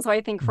friends. And so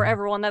I think for Mhm.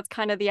 everyone, that's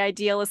kind of the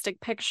idealistic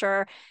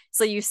picture.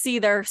 So you see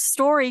their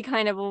story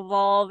kind of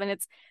evolve, and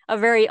it's a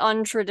very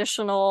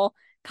untraditional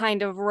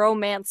kind of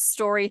romance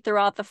story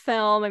throughout the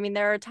film. I mean,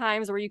 there are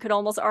times where you could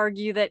almost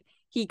argue that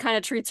he kind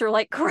of treats her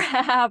like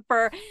crap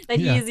or that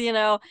Yeah.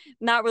 he's,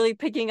 not really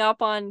picking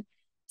up on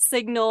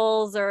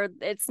signals, or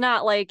it's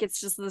not like it's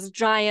just this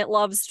giant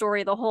love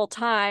story the whole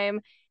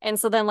time. And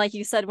so then like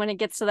you said, when it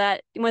gets to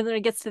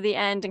the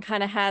end and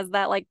kind of has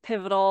that like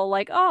pivotal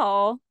like,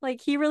 oh, like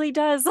he really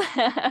does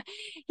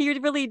he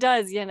really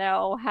does,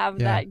 have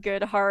Yeah. that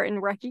good heart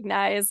and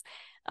recognize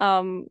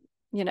um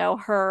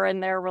her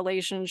and their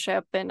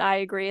relationship. And I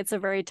agree, it's a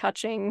very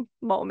touching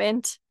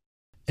moment.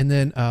 And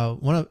then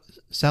one of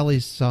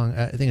Sally's song,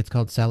 I think it's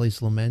called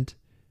Sally's Lament.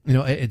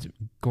 It's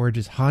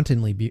gorgeous,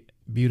 hauntingly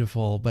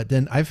beautiful. But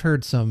then I've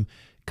heard some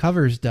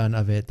covers done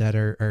of it that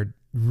are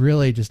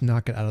really just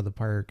knock it out of the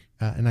park.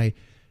 And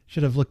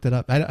should have looked it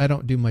up. I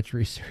don't do much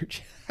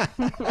research.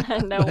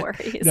 No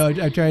worries.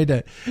 I tried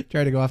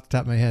to go off the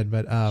top of my head,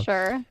 but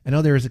Sure. I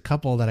know there was a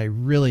couple that I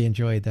really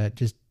enjoyed that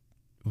just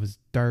was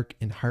dark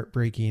and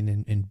heartbreaking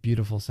and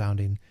beautiful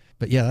sounding.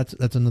 But yeah,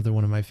 that's another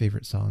one of my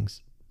favorite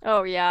songs.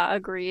 Oh yeah,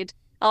 agreed.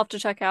 I'll have to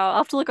check out. I'll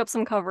have to look up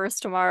some covers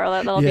tomorrow.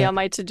 That'll be Yeah, on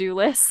my to-do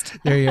list.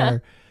 there you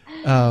are.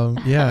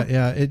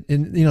 Yeah.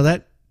 And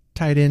that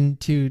tied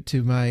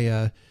to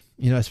my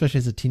especially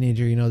as a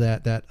teenager,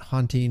 that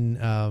haunting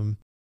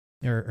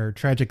or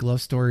tragic love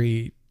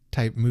story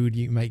type mood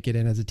you might get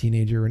in as a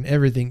teenager, when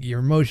everything, your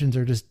emotions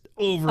are just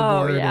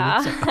overboard. Oh yeah.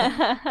 And it's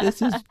like, oh,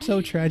 this is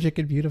so tragic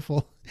and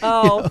beautiful.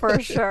 Oh, for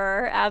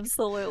sure.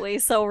 Absolutely.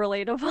 So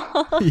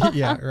relatable.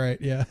 Yeah,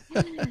 right. Yeah.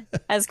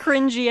 As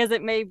cringy as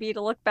it may be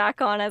to look back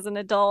on as an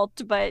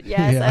adult, but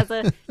yes, Yeah. as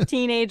a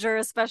teenager,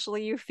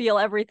 especially, you feel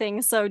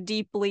everything so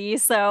deeply.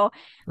 So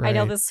I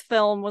know Right. this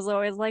film was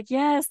always like,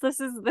 yes, this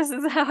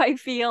is how I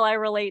feel. I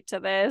relate to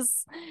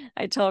this.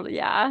 I totally,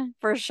 yeah,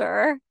 for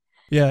sure.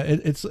 Yeah,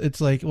 it's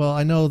like, well,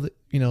 I know that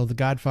The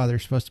Godfather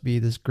is supposed to be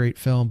this great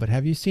film, but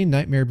have you seen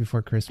Nightmare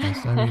Before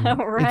Christmas? I mean,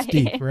 it's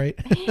deep, Right.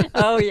 right?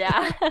 Oh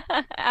yeah.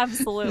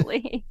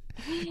 Absolutely.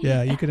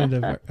 Yeah, you could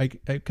I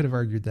could have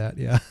argued that.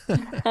 Yeah.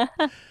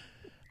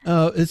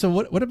 So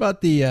what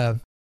about the I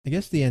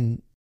guess the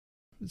end?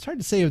 It's hard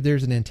to say if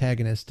there's an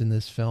antagonist in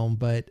this film,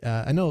 but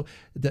I know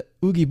the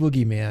Oogie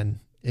Boogie Man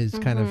is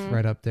kind of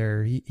right up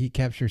there. He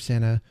captures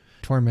Santa,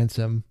 torments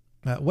him.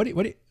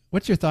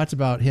 What's your thoughts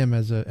about him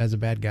as a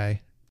bad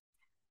guy?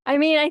 I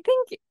mean, I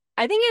think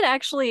it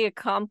actually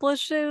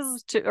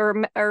accomplishes to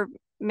or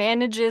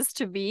manages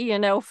to be,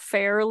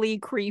 fairly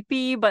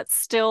creepy, but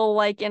still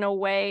like in a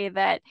way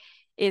that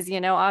is,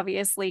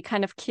 obviously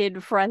kind of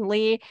kid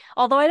friendly.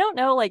 Although I don't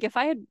know, like if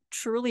I had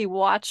truly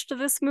watched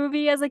this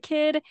movie as a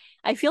kid,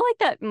 I feel like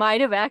that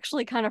might have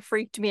actually kind of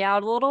freaked me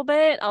out a little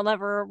bit. I'll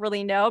never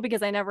really know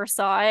because I never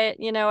saw it,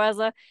 as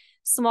a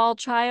small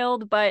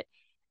child, but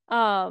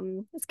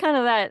it's kind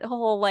of that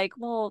whole like,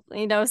 well,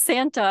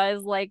 Santa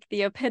is like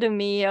the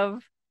epitome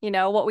of,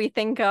 what we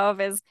think of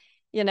as,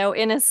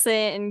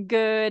 innocent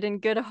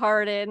and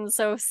good-hearted. And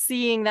so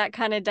seeing that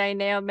kind of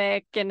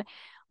dynamic and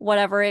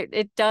whatever,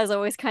 it does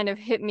always kind of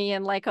hit me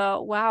and like,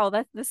 oh wow,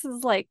 this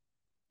is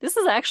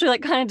actually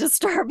like kind of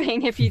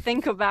disturbing if you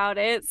think about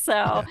it.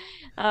 So,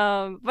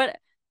 Yeah.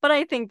 but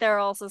I think there are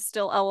also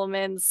still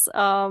elements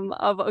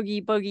of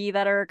Oogie Boogie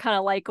that are kind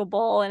of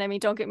likable. And I mean,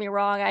 don't get me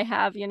wrong, I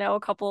have, a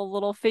couple of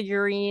little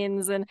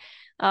figurines and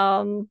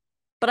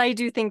but I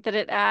do think that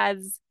it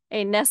adds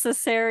a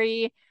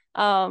necessary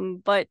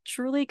but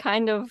truly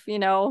kind of,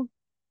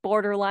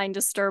 borderline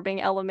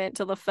disturbing element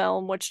to the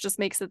film, which just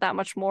makes it that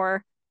much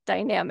more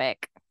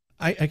dynamic.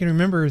 I can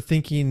remember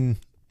thinking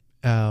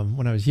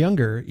when I was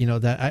younger,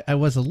 that I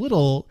was a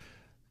little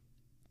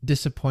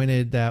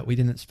disappointed that we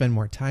didn't spend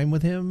more time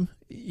with him,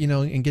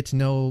 and get to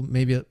know,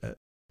 maybe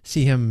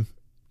see him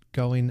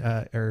going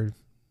or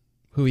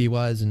who he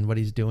was and what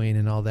he's doing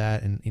and all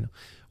that. And,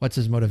 what's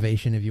his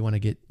motivation, if you want to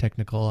get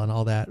technical and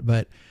all that.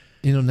 But,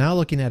 now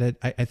looking at it,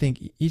 I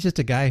think he's just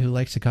a guy who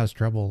likes to cause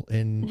trouble,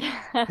 and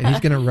he's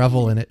going to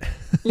revel in it.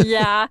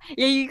 Yeah.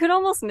 Yeah, they could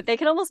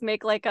almost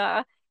make like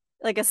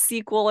a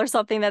sequel or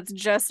something that's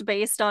just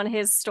based on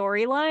his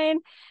storyline.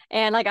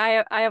 And like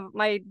I have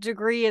my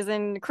degree is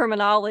in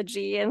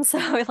criminology, and so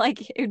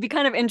like it would be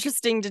kind of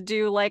interesting to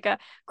do like a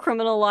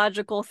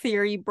criminological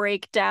theory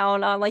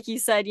breakdown on, like you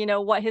said,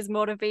 what his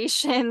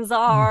motivations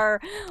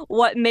are,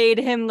 what made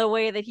him the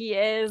way that he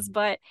is.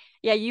 But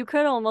yeah, you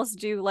could almost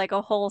do like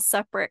a whole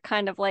separate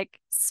kind of like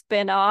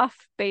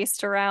spin-off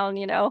based around,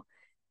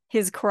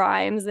 his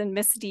crimes and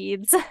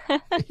misdeeds.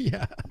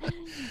 Yeah.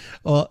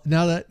 Well,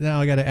 now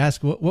I got to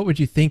ask, what would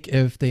you think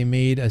if they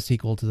made a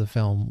sequel to the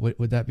film?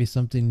 Would that be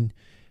something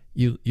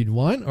you'd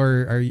want,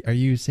 or are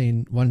you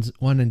saying one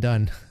and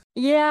done?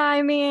 Yeah,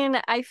 I mean,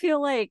 I feel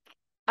like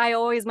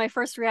my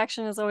first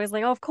reaction is always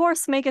like, oh, of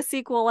course, make a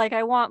sequel. Like,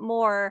 I want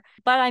more.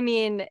 But I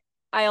mean,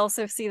 I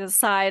also see the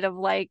side of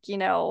like,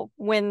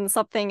 when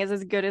something is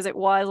as good as it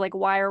was, like,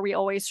 why are we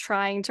always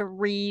trying to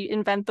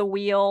reinvent the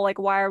wheel? Like,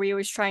 why are we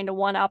always trying to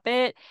one up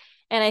it?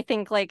 And I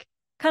think like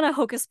kind of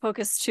Hocus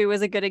Pocus 2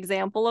 is a good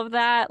example of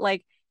that.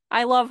 Like,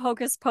 I love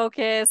Hocus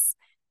Pocus.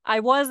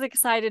 I was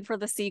excited for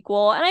the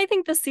sequel, and I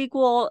think the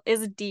sequel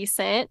is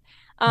decent.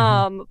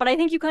 Hmm. But I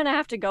think you kind of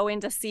have to go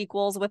into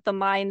sequels with the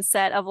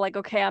mindset of like,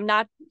 okay,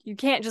 you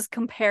can't just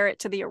compare it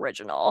to the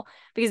original,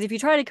 because if you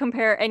try to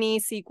compare any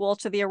sequel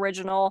to the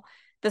original,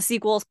 the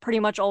sequel is pretty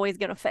much always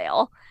going to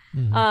fail.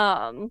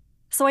 Hmm.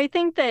 So I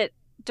think that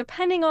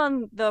depending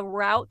on the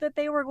route that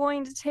they were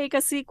going to take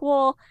a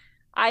sequel,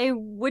 I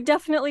would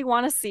definitely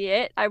want to see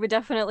it. I would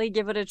definitely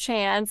give it a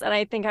chance. And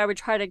I think I would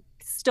try to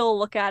still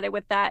look at it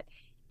with that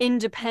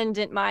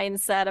independent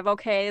mindset of,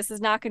 okay, this is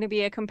not going to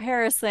be a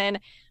comparison,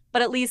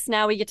 but at least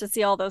now we get to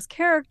see all those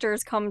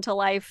characters come to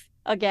life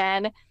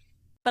again.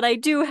 But I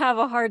do have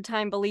a hard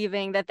time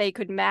believing that they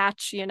could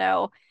match,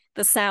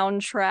 the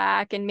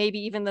soundtrack and maybe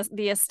even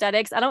the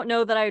aesthetics. I don't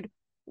know that I'd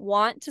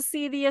want to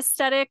see the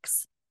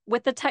aesthetics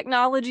with the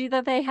technology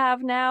that they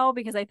have now,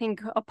 because I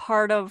think a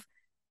part of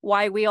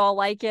why we all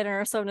like it and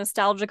are so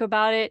nostalgic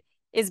about it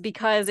is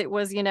because it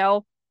was,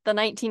 the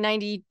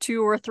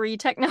 1992 or 3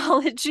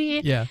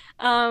 technology. Yeah.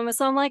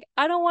 So I'm like,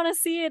 I don't want to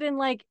see it in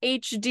like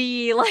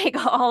HD, like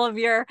all of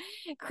your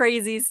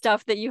crazy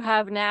stuff that you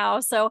have now.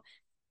 So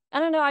I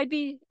don't know, I'd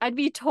be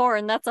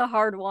torn. That's a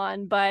hard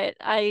one, but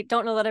I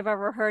don't know that I've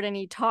ever heard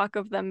any talk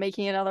of them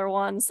making another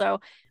one. So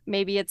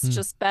maybe it's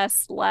just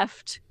best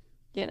left,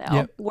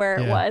 Yep. where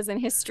it Yeah. was in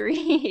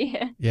history.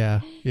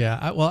 Yeah.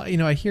 Yeah. Well,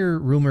 I hear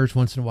rumors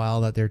once in a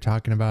while that they're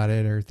talking about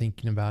it or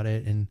thinking about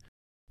it, and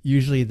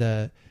usually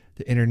the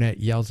internet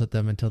yells at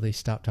them until they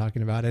stop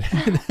talking about it.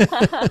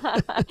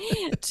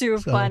 Too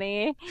So,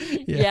 funny.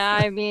 yeah. Yeah,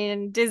 I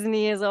mean,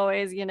 Disney is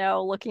always,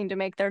 looking to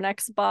make their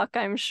next buck,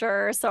 I'm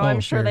sure. So I'm Oh,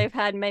 sure sure. they've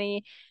had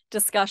many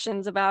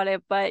discussions about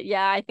it. But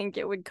yeah, I think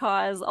it would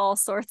cause all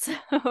sorts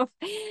of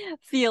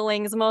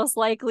feelings, most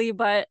likely,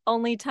 but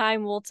only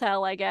time will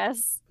tell, I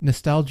guess.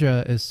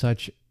 Nostalgia is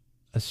such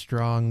a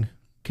strong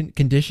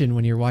condition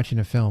when you're watching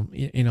a film.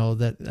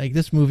 That like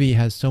this movie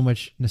has so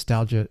much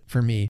nostalgia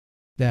for me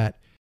that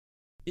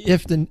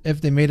if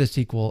they made a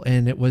sequel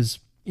and it was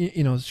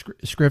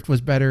script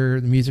was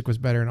better, the music was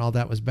better, and all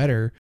that was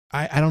better,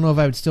 I don't know if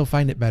I would still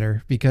find it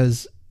better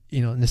because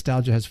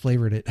nostalgia has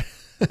flavored it.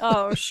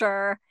 Oh,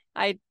 sure.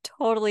 I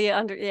totally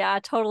get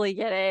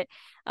it.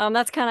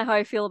 That's kind of how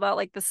I feel about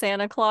like the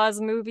Santa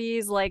Claus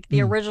movies. Like the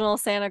Mm, original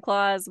Santa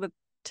Claus with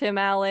Tim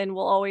Allen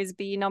will always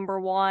be number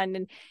one.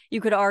 And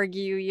you could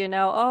argue,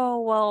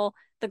 oh, well,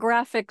 the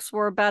graphics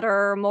were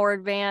better, more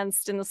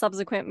advanced in the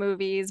subsequent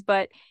movies.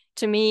 But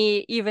to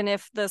me, even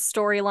if the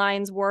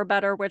storylines were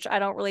better, which I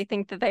don't really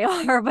think that they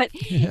are, but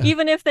yeah.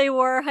 even if they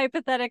were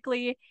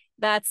hypothetically,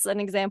 that's an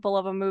example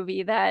of a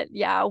movie that,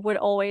 yeah, would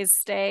always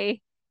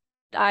stay.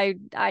 I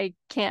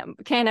can't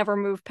ever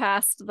move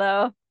past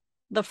the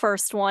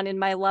first one in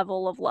my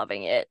level of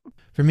loving it.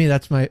 For me,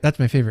 that's my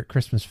favorite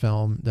Christmas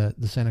film,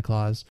 the Santa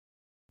Claus.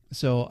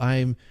 So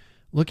I'm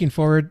looking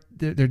forward.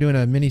 They're doing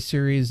a mini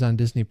series on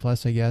Disney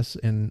Plus, I guess,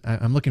 and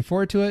I'm looking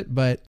forward to it.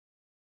 But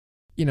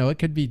it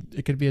could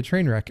be a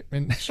train wreck.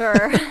 And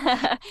Sure.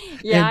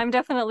 Yeah, and I'm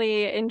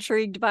definitely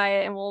intrigued by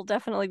it and we'll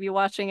definitely be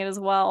watching it as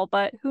well,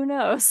 but who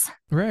knows?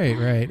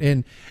 right,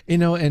 and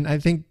I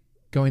think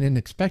going in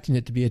expecting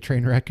it to be a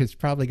train wreck is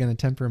probably going to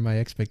temper my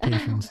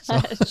expectations.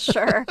 So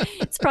Sure.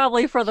 It's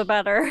probably for the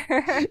better.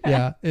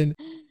 yeah, and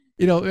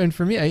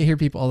for me, I hear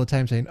people all the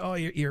time saying, "Oh,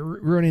 you're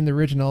ruining the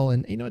original,"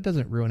 and it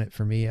doesn't ruin it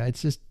for me.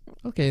 It's just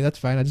okay, that's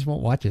fine. I just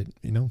won't watch it.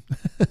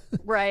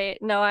 Right.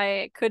 No,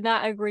 I could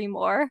not agree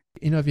more.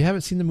 If you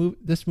haven't seen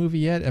this movie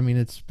yet, I mean,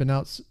 it's been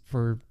out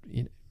for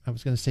I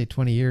was going to say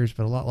 20 years,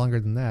 but a lot longer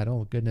than that.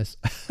 Oh goodness.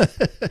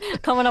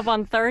 Coming up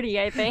on 30,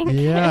 I think.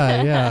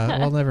 Yeah.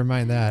 Well, never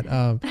mind that.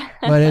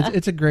 But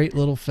it's a great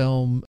little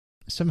film.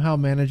 Somehow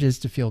manages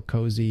to feel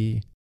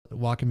cozy,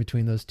 walking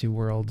between those two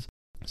worlds.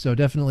 So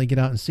definitely get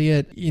out and see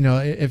it.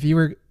 If you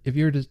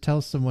were to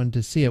tell someone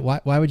to see it,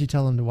 why would you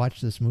tell them to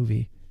watch this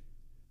movie?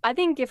 I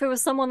think if it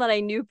was someone that I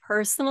knew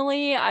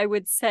personally, I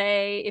would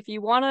say if you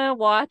want to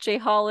watch a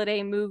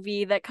holiday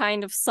movie that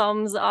kind of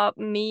sums up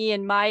me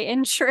and my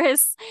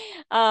interests,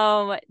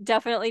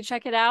 definitely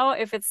check it out.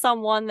 If it's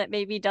someone that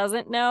maybe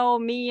doesn't know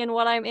me and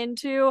what I'm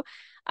into,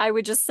 I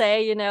would just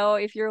say,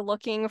 if you're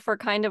looking for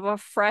kind of a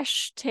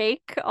fresh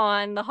take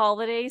on the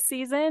holiday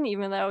season,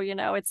 even though,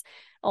 it's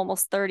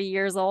almost 30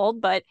 years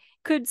old, but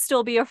could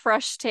still be a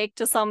fresh take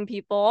to some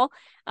people.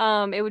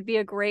 It would be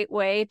a great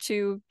way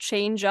to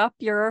change up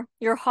your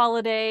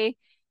holiday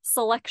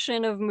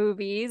selection of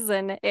movies,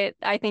 and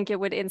I think it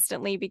would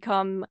instantly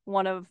become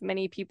one of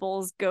many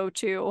people's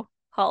go-to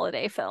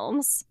holiday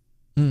films.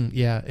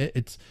 Yeah,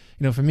 it's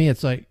for me,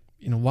 it's like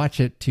watch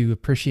it to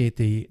appreciate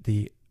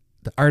the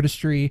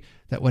artistry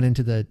that went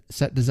into the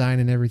set design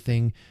and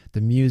everything,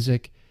 the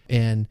music,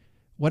 and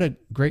what a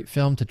great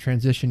film to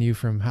transition you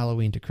from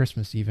Halloween to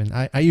Christmas. Even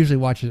I usually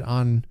watch it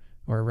on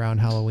or around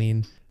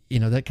Halloween.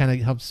 That kind of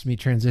helps me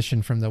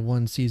transition from the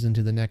one season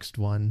to the next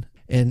one.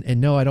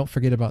 And no, I don't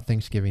forget about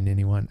Thanksgiving.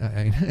 Anyone,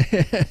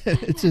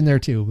 it's in there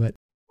too. But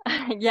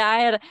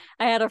Yeah,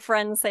 I had a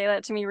friend say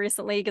that to me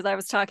recently because I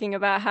was talking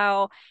about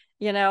how,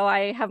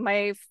 I have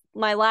my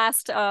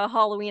last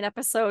Halloween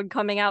episode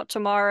coming out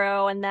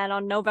tomorrow, and then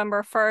on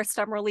November 1st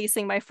I'm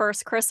releasing my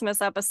first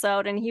Christmas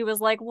episode, and he was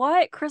like,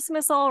 "What?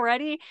 Christmas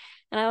already?"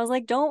 And I was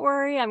like, "Don't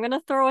worry, I'm going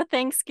to throw a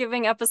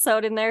Thanksgiving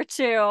episode in there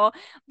too."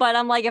 But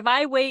I'm like, if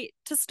I wait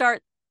to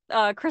start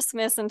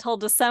Christmas until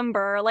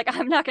December, like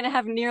I'm not going to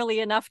have nearly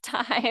enough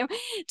time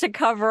to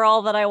cover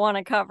all that I want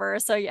to cover.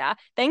 So yeah,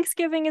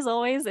 Thanksgiving is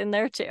always in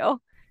there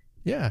too.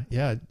 yeah,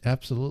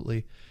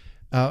 absolutely.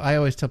 I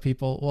always tell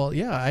people, well,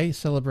 yeah, I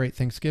celebrate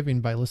Thanksgiving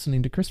by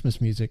listening to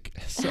Christmas music.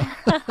 So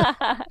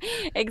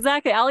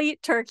Exactly. I'll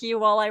eat turkey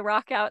while I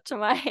rock out to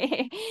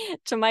my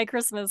to my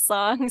Christmas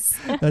songs.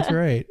 that's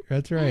right.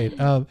 That's right.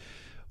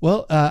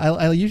 Well,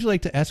 I usually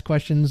like to ask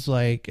questions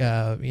like,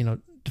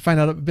 to find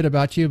out a bit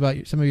about you,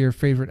 about some of your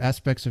favorite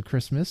aspects of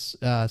Christmas,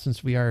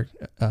 since we are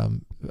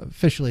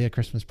officially a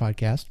Christmas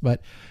podcast.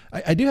 But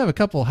I do have a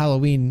couple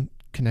Halloween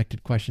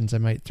connected questions I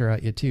might throw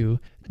at you too.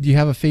 do you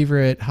have a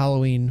favorite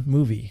Halloween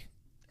movie?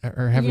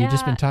 Or have we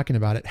just been Yeah. talking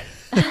about it?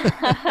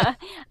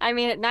 I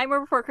mean, Nightmare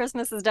Before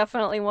Christmas is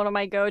definitely one of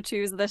my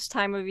go-tos this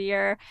time of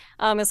year.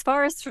 As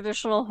far as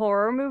traditional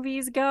horror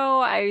movies go,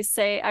 I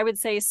would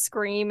say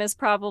Scream is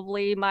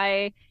probably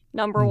my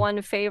number Mm,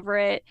 one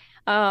favorite.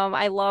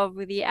 I love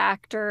the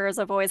actors.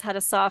 I've always had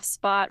a soft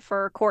spot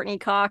for Courtney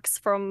Cox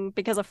from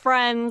because of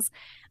Friends.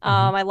 hmm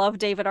I love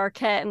David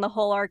Arquette and the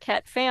whole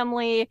Arquette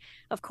family.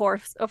 Of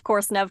course,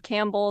 Nev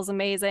Campbell is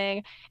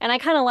amazing. And I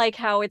kind of like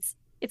how it's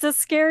a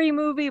scary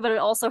movie, but it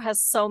also has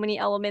so many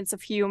elements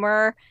of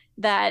humor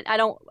that I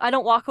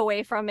don't walk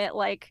away from it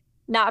like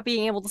not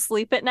being able to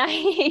sleep at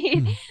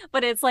night. mm,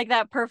 But it's like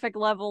that perfect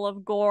level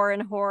of gore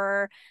and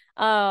horror.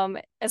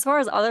 As far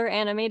as other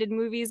animated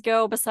movies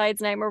go,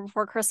 besides Nightmare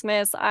Before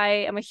Christmas,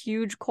 I am a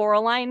huge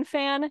Coraline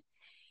fan.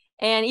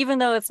 And even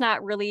though it's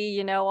not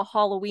really, a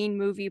Halloween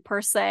movie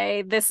per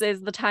se, this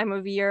is the time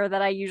of year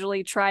that I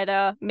usually try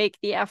to make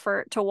the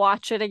effort to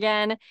watch it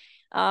again.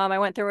 I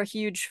went through a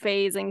huge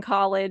phase in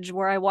college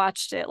where I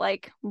watched it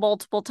like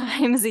multiple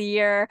times a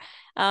year,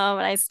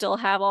 and I still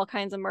have all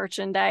kinds of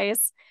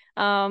merchandise.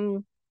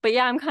 But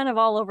yeah, I'm kind of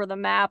all over the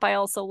map. I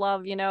also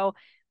love,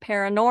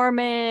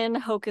 Paranorman,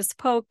 Hocus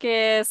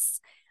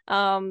Pocus,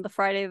 the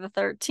Friday the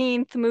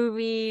 13th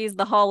movies,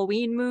 the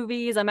Halloween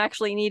movies. I'm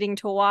actually needing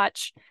to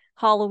watch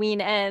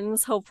Halloween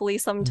Ends, hopefully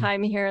mm,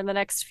 sometime here in the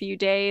next few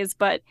days.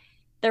 But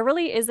there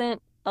really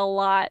isn't a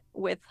lot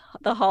with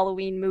the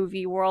Halloween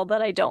movie world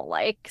that I don't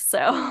like. So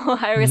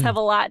I always mm. have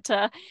a lot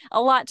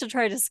to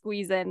try to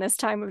squeeze in this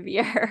time of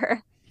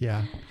year.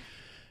 Yeah.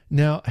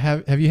 Now,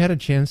 have you had a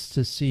chance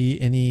to see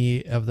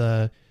any of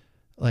the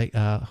like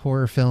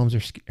horror films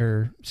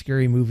or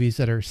scary movies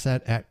that are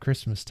set at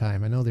Christmas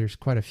time? I know there's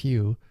quite a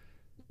few.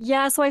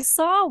 Yeah, so I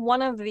saw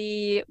one of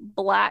the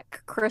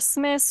Black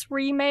Christmas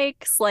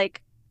remakes.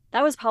 Like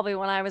that was probably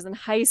when I was in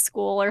high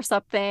school or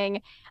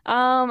something.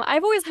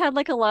 I've always had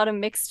like a lot of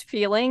mixed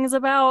feelings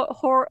about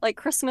horror, like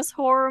Christmas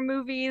horror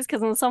movies,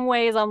 because in some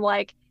ways I'm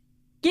like,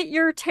 get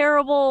your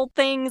terrible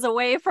things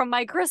away from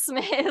my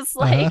Christmas.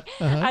 Uh huh. Like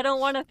Uh huh. I don't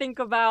want to think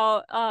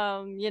about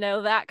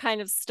that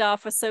kind of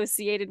stuff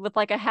associated with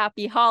like a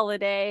happy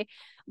holiday.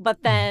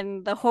 But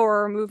then the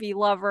horror movie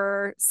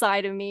lover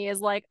side of me is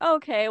like,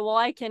 okay, well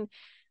I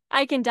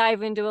can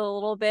dive into it a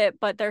little bit,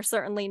 but they're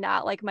certainly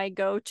not like my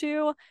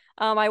go-to.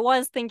 I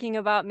was thinking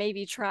about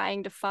maybe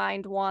trying to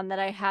find one that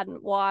I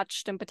hadn't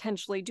watched and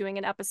potentially doing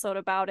an episode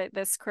about it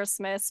this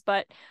Christmas,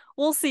 but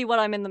we'll see what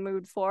I'm in the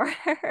mood for.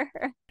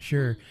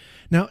 Sure.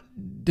 Now,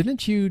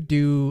 didn't you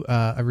do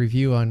a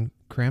review on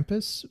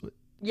Krampus?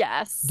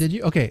 Yes. Did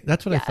you? Okay,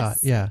 that's what I thought.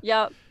 Yes.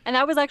 Yeah. Yep. And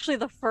that was actually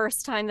the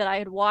first time that I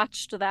had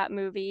watched that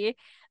movie.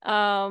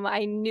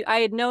 I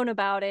had known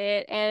about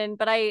it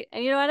but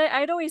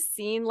I'd always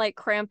seen like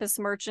Krampus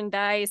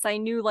merchandise. I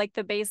knew like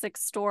the basic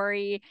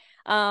story.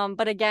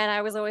 But again,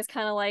 I was always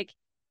kind of like,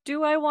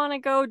 do I want to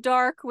go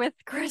dark with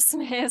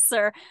Christmas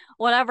or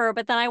whatever?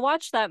 But then I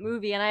watched that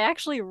movie and I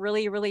actually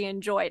really, really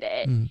enjoyed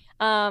it. Mm,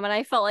 And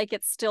I felt like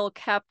it still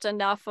kept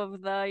enough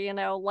of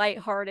the,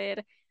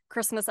 lighthearted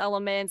Christmas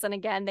elements. And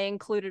again, they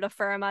included a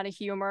fair amount of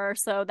humor.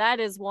 So that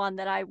is one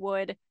that I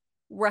would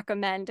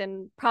recommend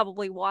and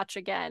probably watch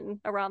again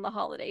around the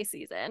holiday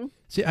season.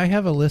 See, I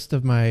have a list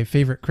of my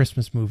favorite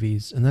Christmas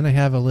movies, and then I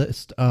have a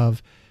list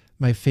of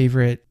my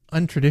favorite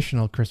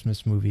untraditional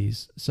Christmas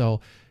movies. So,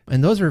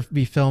 and those would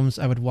be films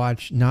I would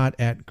watch not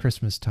at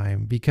Christmas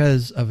time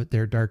because of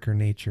their darker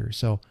nature.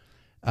 So,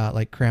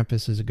 like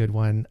Krampus is a good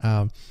one.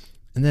 And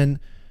then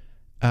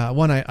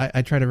one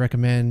I try to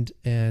recommend,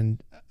 and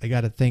I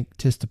got to thank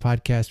Tista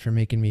Podcast for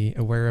making me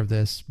aware of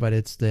this, but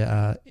it's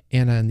the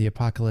Anna and the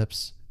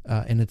Apocalypse,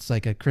 and it's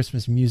like a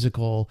Christmas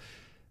musical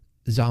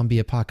zombie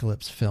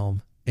apocalypse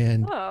film.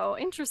 Oh,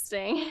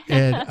 interesting.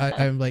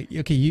 I'm like,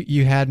 okay,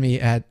 you had me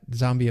at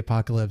zombie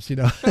apocalypse, Sure.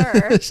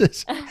 and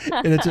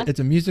it's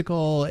a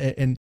musical,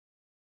 and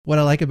what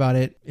I like about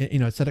it,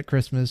 it's set at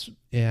Christmas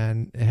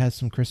and it has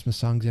some Christmas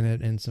songs in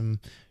it and some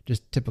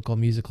just typical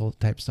musical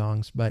type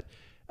songs, but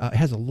it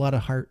has a lot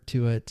of heart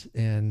to it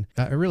and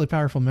a really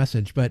powerful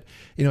message. But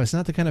it's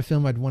not the kind of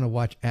film I'd want to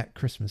watch at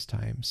Christmas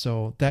time.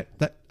 So that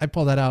I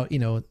pull that out,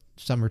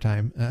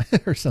 summertime or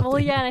Well,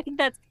 something. yeah, and I think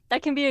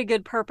that can be a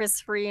good purpose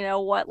for,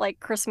 what like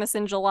Christmas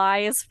in July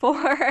is for.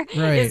 Is Right,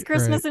 right.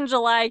 Christmas in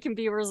July can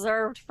be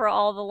reserved for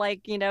all the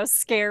like,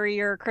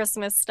 scarier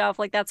Christmas stuff.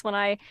 Like that's when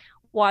I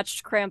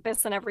watched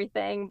Krampus and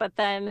everything, but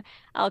then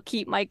I'll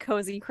keep my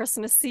cozy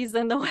Christmas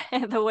season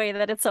the way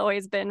that it's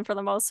always been for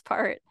the most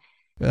part.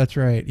 That's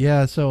right.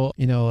 Yeah. So,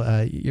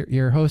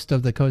 your host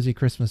of the Cozy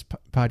Christmas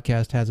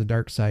podcast has a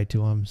dark side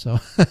to him. So,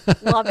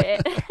 Love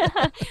it.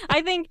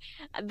 I think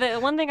the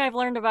one thing I've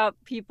learned about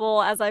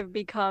people as I've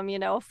become,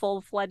 a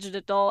full-fledged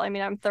adult, I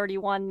mean, I'm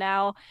 31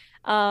 now,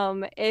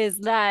 is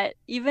that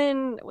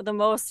even the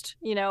most,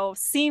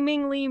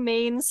 seemingly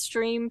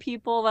mainstream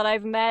people that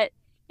I've met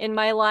in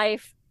my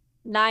life,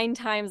 9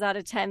 times out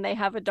of 10, they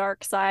have a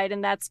dark side.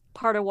 And that's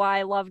part of why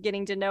I love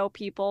getting to know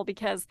people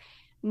because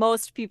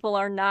most people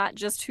are not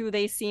just who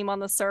they seem on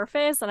the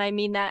surface. And I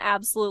mean that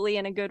absolutely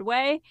in a good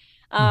way.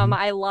 Hmm.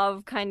 I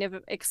love kind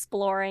of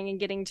exploring and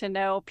getting to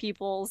know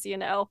people's,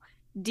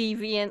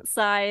 deviant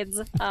sides,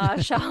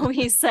 shall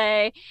we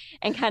say,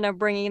 and kind of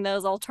bringing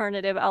those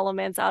alternative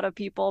elements out of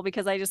people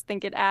because I just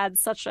think it adds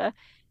such a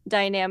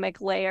dynamic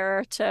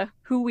layer to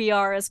who we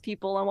are as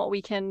people and what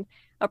we can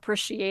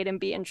appreciate and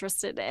be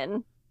interested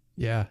in.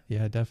 Yeah,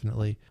 yeah,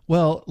 definitely.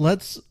 Well,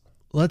 let's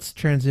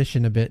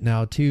transition a bit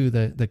now to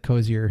the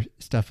cozier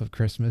stuff of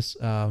Christmas.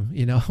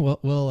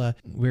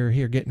 We're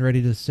here getting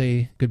ready to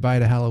say goodbye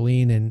to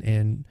Halloween,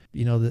 and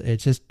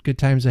it's just good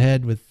times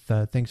ahead with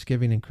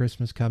Thanksgiving and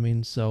Christmas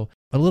coming. So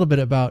a little bit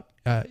about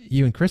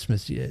you and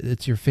Christmas.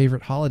 It's your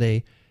favorite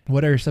holiday.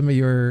 What are some of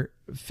your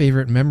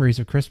favorite memories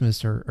of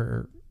Christmas,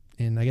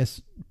 and I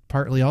guess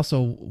partly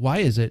also why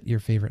is it your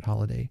favorite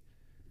holiday?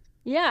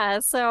 Yeah,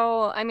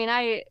 so I mean,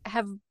 I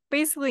have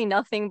basically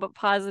nothing but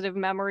positive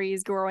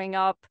memories growing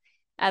up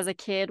as a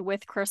kid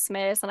with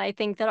Christmas, and I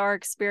think that our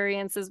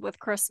experiences with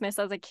Christmas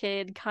as a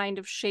kid kind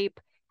of shape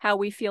how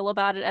we feel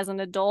about it as an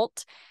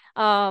adult.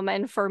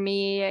 And for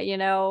me,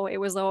 it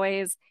was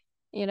always,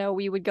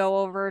 we would go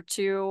over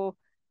to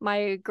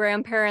my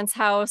grandparents'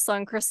 house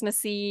on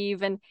Christmas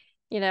Eve, and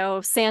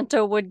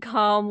Santa would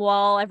come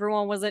while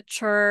everyone was at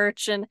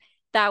church, and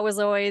that was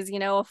always,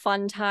 a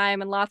fun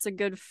time and lots of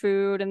good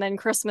food. And then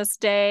Christmas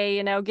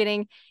Day,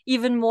 getting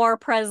even more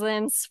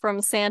presents from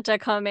Santa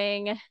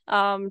coming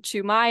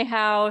to my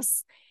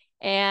house.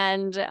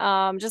 And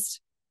I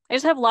just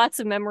have lots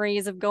of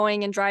memories of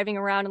going and driving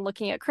around and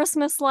looking at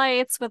Christmas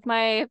lights with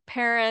my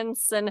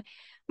parents and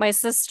my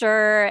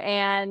sister,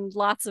 and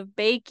lots of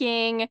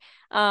baking.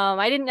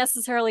 I didn't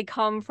necessarily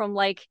come from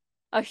like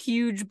a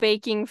huge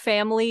baking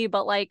family,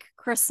 but like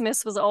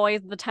Christmas was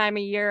always the time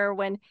of year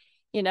when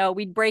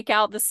we'd break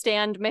out the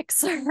stand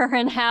mixer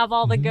and have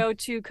all the Hmm.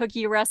 go-to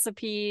cookie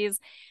recipes.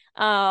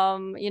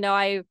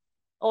 I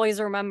always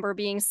remember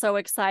being so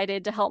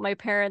excited to help my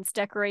parents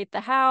decorate the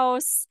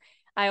house.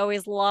 I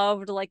always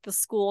loved like the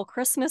school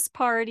Christmas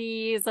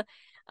parties,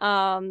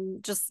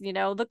 just,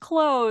 the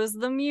clothes,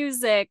 the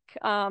music,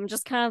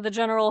 just kind of the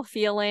general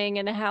feeling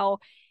and how,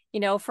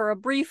 for a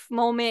brief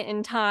moment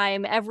in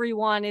time,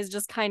 everyone is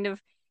just kind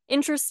of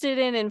interested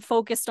in and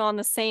focused on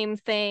the same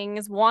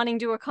things, wanting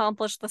to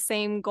accomplish the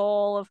same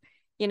goal of,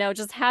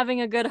 just having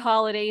a good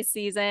holiday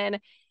season.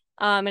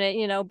 And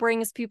it,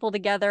 brings people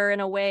together in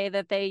a way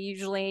that they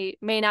usually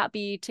may not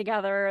be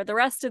together the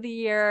rest of the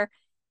year.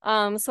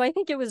 So I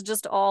think it was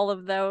just all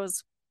of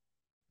those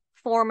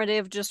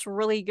formative, just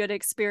really good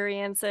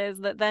experiences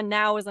that then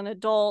now as an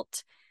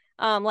adult,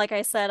 like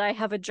I said, I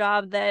have a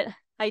job that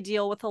I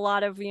deal with a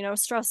lot of,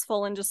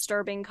 stressful and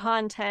disturbing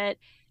content.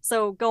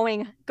 So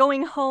going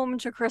home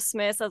to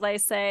Christmas, as I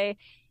say,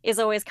 is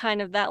always kind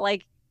of that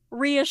like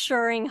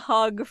reassuring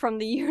hug from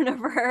the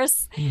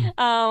universe Mm.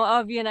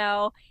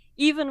 of,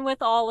 even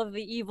with all of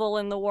the evil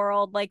in the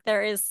world, like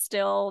there is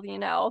still,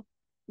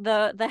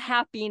 the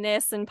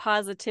happiness and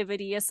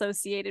positivity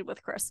associated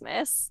with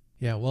Christmas.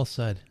 Yeah, well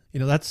said.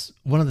 That's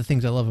one of the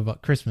things I love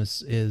about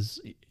Christmas is,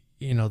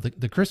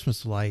 the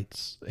Christmas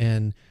lights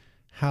and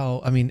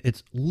how, I mean,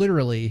 it's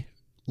literally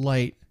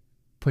light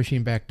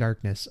pushing back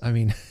darkness. I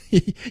mean,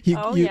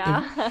 Oh if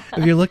yeah.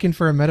 you're looking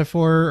for a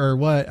metaphor or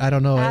what, I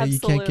don't know, you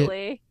can't get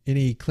Absolutely.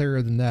 any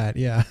clearer than that.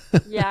 Yeah.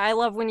 Yeah, I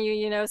love when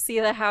see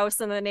the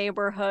house in the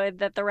neighborhood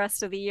that the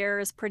rest of the year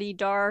is pretty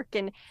dark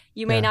and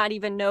you may Yeah. not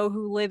even know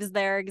who lives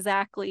there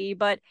exactly,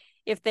 but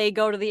if they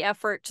go to the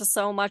effort to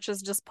so much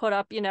as just put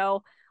up,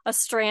 a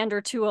strand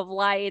or two of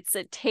lights,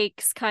 it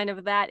takes kind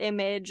of that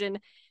image and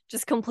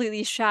just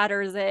completely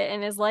shatters it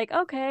and is like,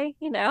 okay,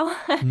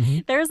 Hmm.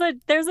 there's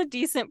a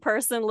decent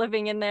person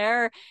living in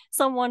there,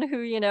 someone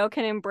who,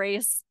 can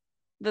embrace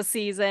the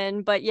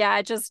season. But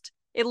yeah,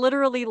 it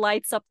literally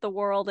lights up the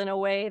world in a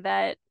way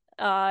that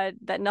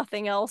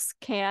nothing else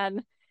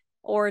can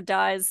or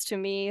does to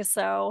me.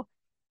 So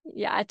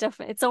yeah,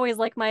 it's always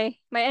like my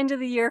end of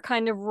the year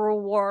kind of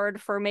reward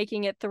for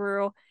making it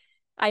through.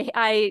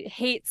 I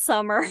hate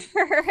summer.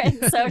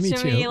 And so Me to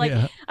too. me, like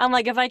Yeah. I'm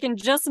like, if I can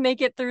just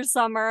make it through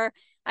summer,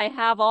 I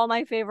have all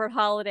my favorite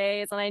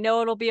holidays and I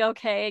know it'll be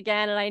okay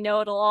again and I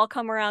know it'll all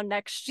come around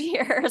next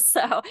year.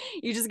 So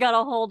you just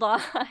gotta hold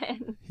on.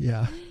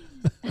 Yeah.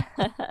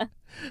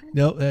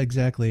 No,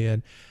 exactly.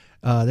 And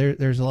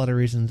there's a lot of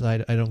reasons I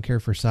don't care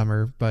for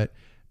summer, but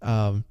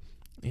um,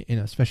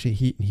 especially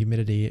heat and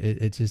humidity.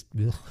 It's just,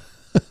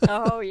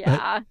 Oh but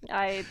yeah.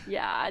 Yeah,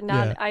 yeah,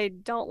 not I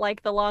don't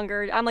like the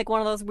longer. I'm like one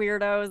of those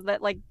weirdos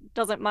that like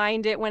doesn't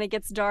mind it when it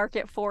gets dark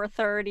at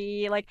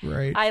 4:30. Like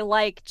right. I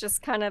like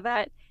just kind of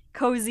that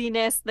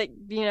coziness that,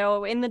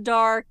 in the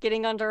dark,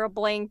 getting under a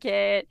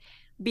blanket,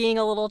 being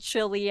a little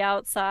chilly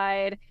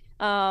outside.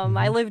 I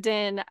Hmm. lived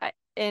in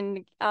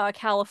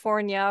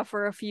California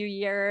for a few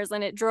years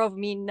and it drove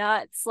me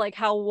nuts like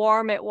how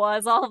warm it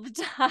was all the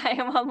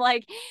time. I'm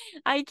like,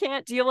 I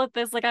can't deal with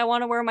this. Like I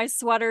want to wear my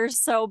sweaters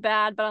so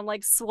bad, but I'm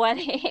like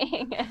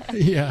sweating.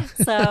 Yeah.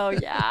 So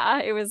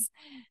yeah, I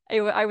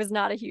was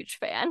not a huge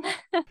fan.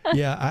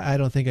 Yeah, I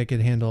don't think I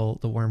could handle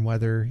the warm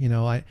weather.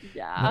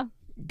 Yeah.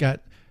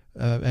 got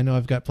I know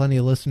I've got plenty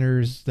of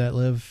listeners that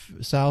live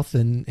south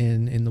and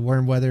in the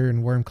warm weather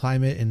and warm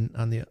climate, and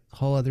on the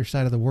whole other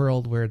side of the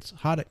world where it's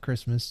hot at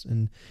Christmas.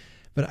 And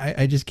but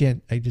I just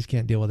can't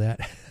deal with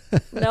that.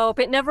 Nope,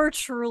 it never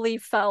truly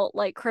felt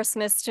like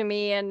Christmas to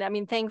me. And I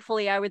mean,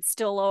 thankfully, I would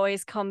still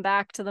always come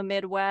back to the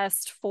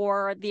Midwest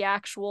for the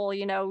actual,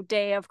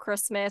 day of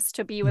Christmas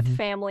to be with Hmm.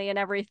 family and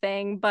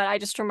everything. But I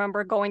just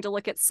remember going to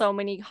look at so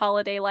many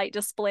holiday light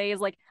displays.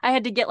 Like, I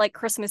had to get like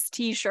Christmas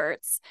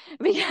t-shirts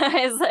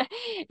because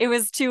it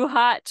was too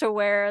hot to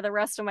wear the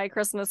rest of my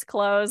Christmas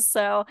clothes.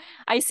 So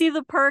I see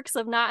the perks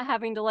of not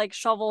having to like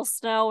shovel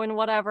snow and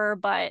whatever,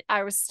 but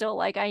I was still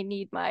like, I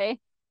need my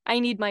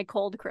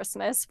cold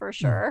Christmas for Mm.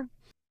 sure.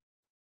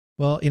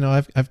 Well,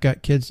 I've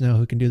got kids now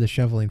who can do the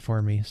shoveling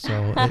for me,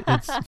 so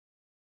it's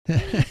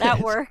That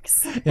it's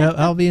works. yeah.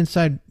 I'll be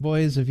inside,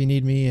 boys, if you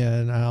need me,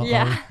 and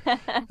Yeah.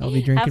 I'll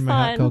be Have drinking my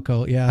hot fun.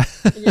 cocoa. Yeah.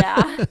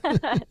 Yeah.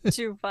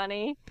 Too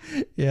funny.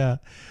 Yeah.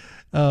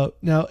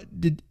 Now,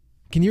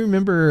 can you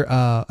remember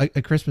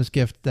a Christmas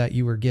gift that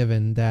you were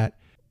given that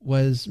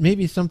was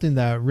maybe something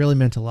that really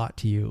meant a lot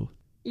to you?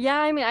 Yeah,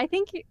 I mean, I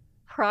think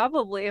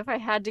probably if I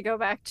had to go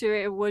back to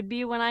it, it would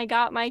be when I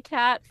got my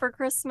cat for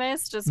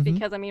Christmas, just Mm-hmm.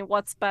 because I mean,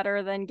 what's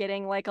better than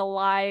getting like a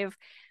live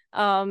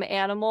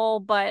animal?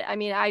 But I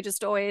mean, I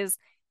just always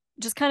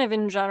just kind of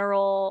in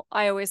general,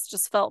 I always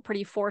just felt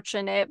pretty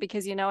fortunate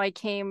because, I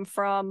came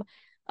from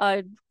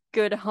a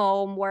good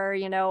home where,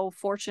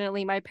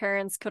 fortunately my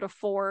parents could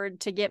afford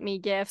to get me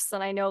gifts.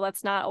 And I know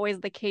that's not always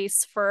the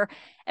case for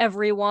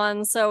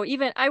everyone. So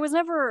even I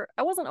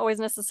wasn't always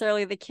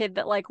necessarily the kid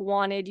that like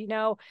wanted,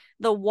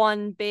 the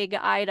one big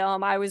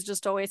item. I was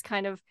just always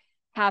kind of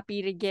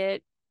happy to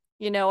get,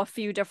 a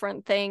few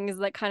different things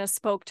that kind of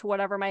spoke to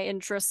whatever my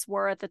interests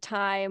were at the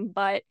time.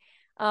 But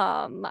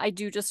I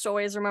do just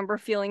always remember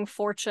feeling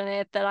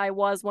fortunate that I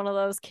was one of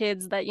those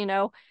kids that,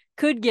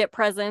 could get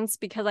presents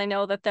because I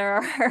know that there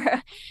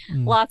are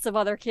Mm. lots of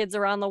other kids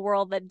around the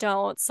world that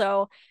don't.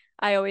 So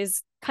I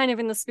always kind of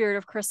in the spirit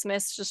of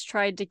Christmas just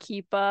tried to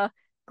keep a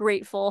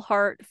grateful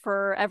heart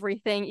for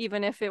everything,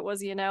 even if it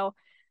was,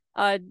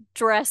 a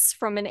dress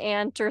from an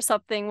aunt or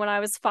something when I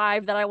was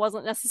 5 that I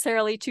wasn't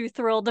necessarily too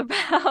thrilled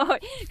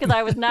about because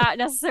I was not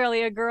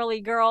necessarily a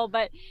girly girl,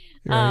 but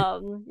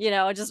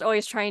Right. just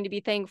always trying to be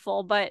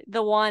thankful. But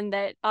the one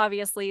that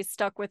obviously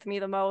stuck with me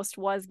the most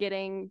was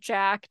getting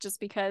Jack, just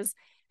because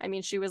I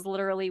mean, she was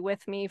literally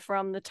with me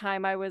from the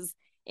time I was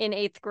in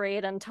 8th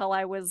grade until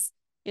I was,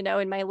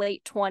 in my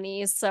late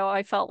 20s. So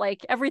I felt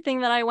like everything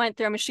that I went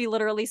through, I mean, she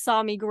literally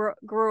saw me grow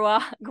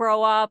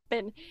up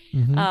and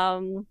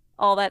Mm-hmm.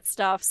 all that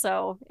stuff.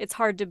 So it's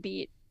hard to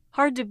beat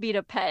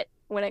a pet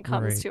when it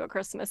comes Right. to a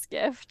Christmas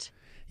gift.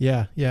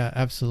 Yeah. Yeah.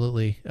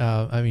 Absolutely.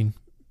 I mean,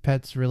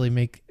 pets really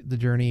make the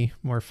journey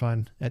more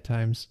fun at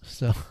times.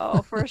 So.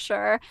 Oh, for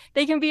sure.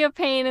 They can be a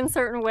pain in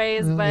certain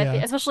ways, but Yeah.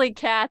 especially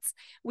cats,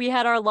 we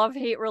had our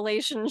love-hate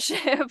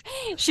relationship.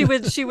 She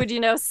would,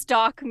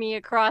 stalk me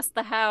across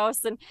the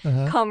house and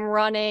Uh come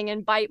running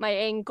and bite my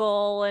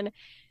ankle. And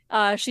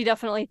she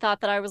definitely thought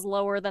that I was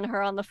lower than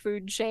her on the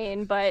food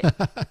chain. But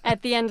huh.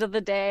 at the end of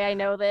the day, I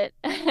know that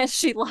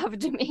she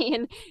loved me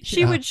and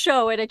she Yeah. would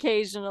show it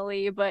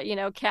occasionally, but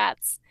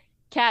cats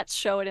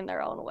show it in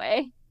their own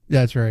way.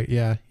 That's right.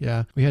 Yeah,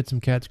 yeah. We had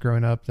some cats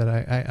growing up that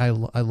I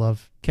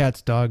love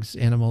cats, dogs,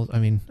 animals. I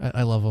mean,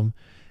 I love them.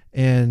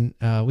 And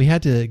we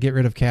had to get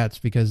rid of cats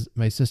because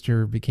my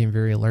sister became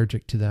very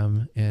allergic to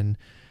them. And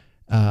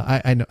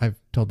I know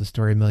I've told the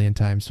story a million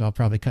times, so I'll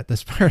probably cut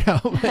this part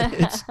out.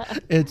 But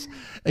it's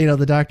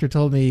the doctor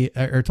told me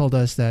or told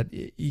us that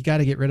you got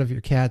to get rid of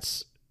your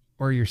cats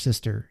or your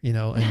sister. And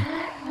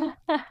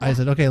I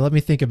said, okay, let me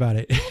think about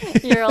it.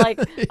 You're like,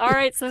 all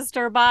right,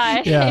 sister,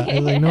 Yeah, I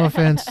was like, no bye.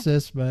 offense,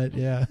 sis, but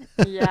yeah.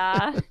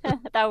 Yeah,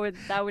 that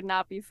would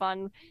not be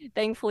fun.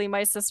 Thankfully,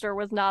 my sister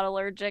was not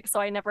allergic, so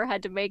I never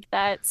had to make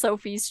that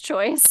Sophie's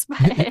choice.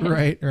 But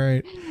Right,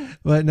 right.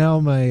 But now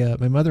my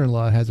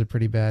mother-in-law has a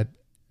pretty bad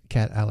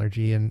cat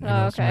allergy, and so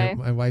my okay.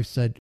 my wife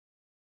said,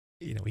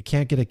 we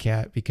can't get a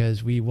cat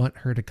because we want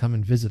her to come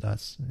and visit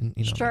us, and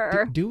I'm like,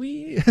 Sure. do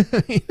we?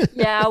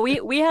 Yeah,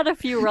 we had a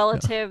few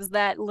relatives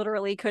that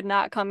literally could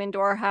not come into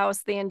our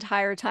house the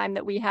entire time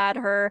that we had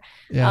her.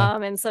 Yeah.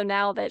 And so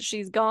now that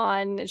she's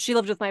gone, she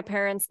lived with my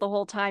parents the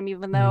whole time,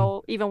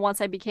 Mm. even once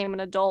I became an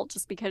adult,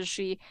 just because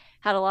she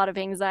had a lot of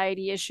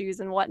anxiety issues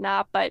and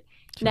whatnot. But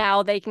Sure.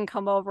 now they can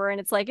come over and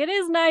it's like it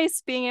is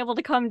nice being able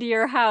to come to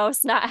your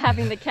house, not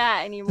having the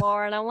cat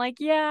anymore. And I'm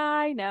like, yeah,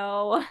 I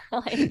know.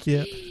 Like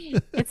Yeah.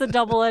 it's a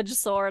double-edged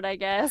sword, I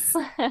guess.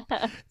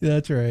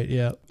 That's right.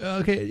 Yeah.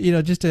 Okay.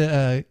 Just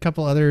a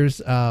couple others.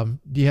 Do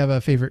you have a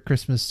favorite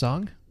Christmas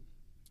song?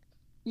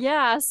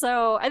 Yeah,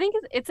 so I think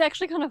it's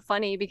actually kind of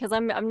funny because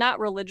I'm not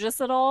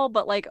religious at all,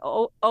 but like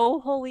oh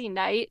Holy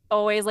Night,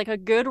 always like a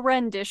good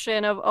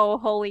rendition of Oh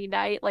Holy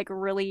Night like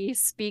really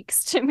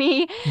speaks to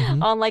me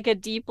Mm-hmm. on like a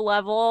deep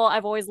level.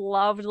 I've always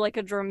loved like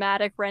a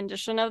dramatic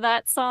rendition of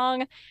that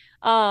song.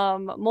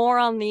 More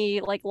on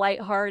the like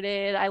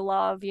lighthearted. I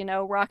love,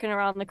 rocking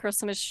around the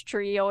Christmas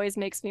tree always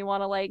makes me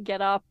want to like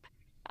get up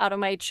out of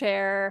my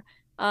chair.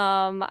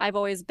 I've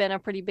always been a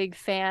pretty big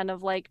fan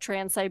of like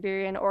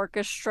Trans-Siberian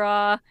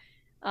Orchestra,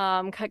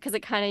 because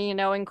it kind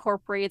of,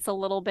 incorporates a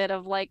little bit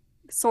of like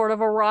sort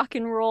of a rock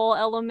and roll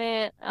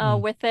element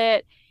Mm. with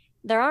it.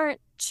 There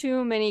aren't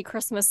too many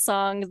Christmas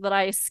songs that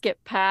I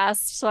skip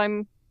past, so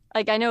I'm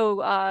like, I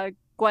know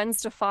Gwen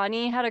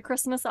Stefani had a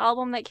Christmas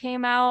album that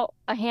came out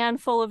a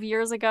handful of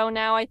years ago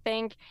now, I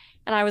think,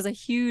 and I was a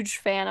huge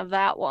fan of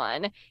that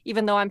one,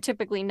 even though I'm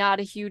typically not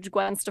a huge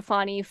Gwen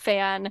Stefani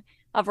fan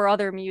of her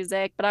other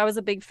music, but I was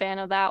a big fan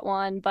of that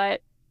one.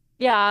 But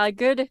yeah, a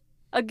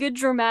good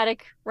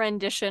dramatic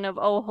rendition of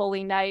Oh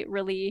Holy Night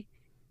really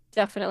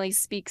definitely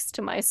speaks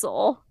to my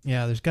soul.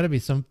 Yeah, there's got to be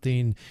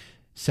something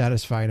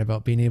satisfying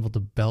about being able to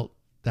belt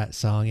that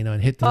song,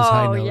 and hit those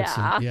high Oh notes.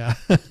 And yeah.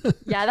 yeah.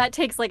 Yeah, that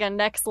takes like a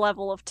next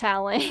level of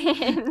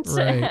talent.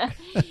 Right.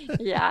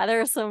 Yeah, there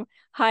are some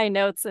high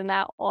notes in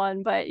that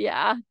one, but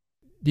yeah.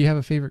 Do you have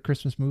a favorite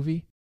Christmas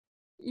movie?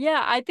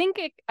 Yeah, I think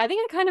I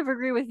kind of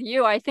agree with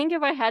you. I think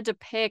if I had to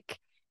pick,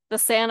 the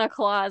Santa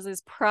Claus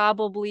is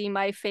probably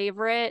my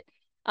favorite.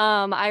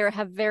 I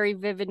have very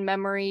vivid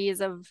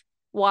memories of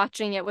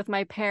watching it with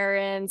my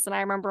parents, and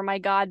I remember my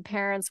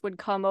godparents would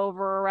come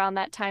over around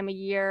that time of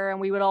year and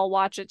we would all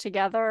watch it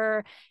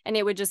together, and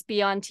it would just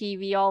be on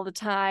TV all the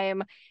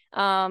time.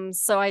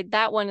 So I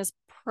that one is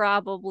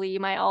probably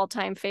my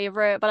all-time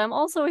favorite, but I'm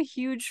also a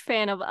huge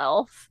fan of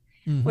Elf,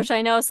 Mm-hmm. which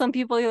I know some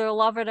people either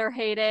love it or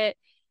hate it.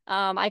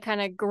 I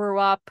kind of grew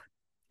up,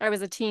 I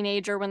was a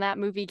teenager when that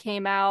movie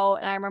came out,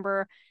 and I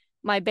remember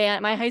my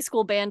high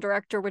school band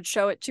director would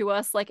show it to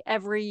us like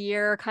every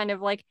year, kind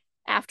of like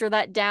after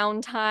that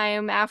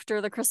downtime,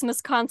 after the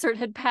Christmas concert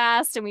had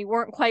passed and we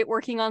weren't quite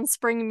working on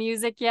spring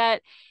music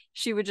yet.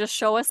 She would just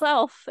show us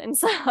Elf. And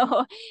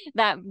so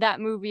that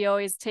movie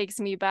always takes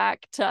me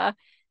back to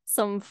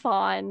some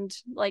fond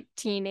like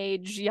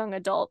teenage young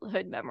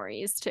adulthood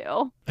memories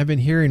too. I've been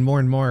hearing more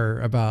and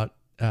more about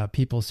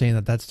people saying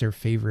that that's their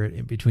favorite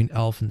in between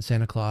Elf and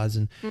Santa Claus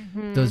and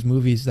Mm-hmm. those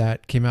movies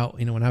that came out,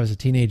 when I was a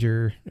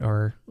teenager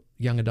or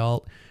young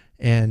adult.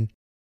 And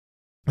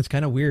it's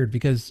kind of weird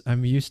because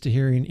I'm used to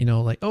hearing,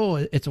 like, oh,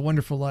 It's a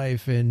Wonderful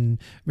Life and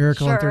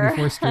Miracle on Sure.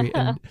 34th Street.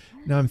 And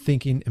now I'm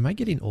thinking, am I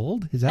getting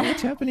old? Is that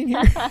what's happening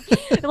here?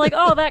 Like,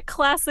 oh, that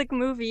classic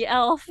movie,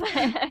 Elf.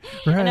 And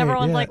Right.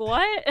 everyone's Yeah. like,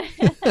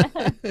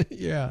 what?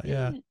 Yeah.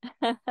 Yeah.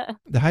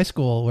 The high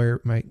school where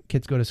my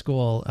kids go to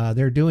school,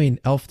 they're doing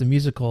Elf the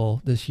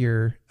musical this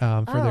year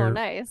for Oh, their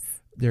nice.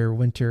 their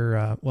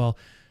winter. Well,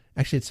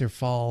 actually, it's their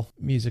fall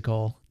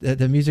musical.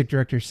 The music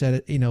director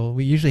said it.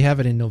 We usually have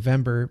it in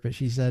November, but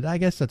she said, I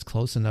guess that's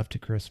close enough to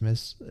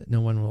Christmas.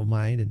 No one will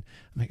mind. And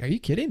I'm like, are you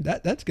kidding?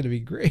 That's gonna be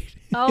great.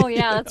 Oh, You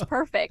yeah, that's know?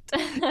 perfect.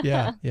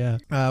 Yeah, yeah.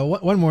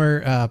 One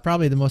more,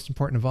 probably the most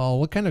important of all.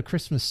 What kind of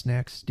Christmas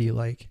snacks do you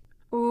like?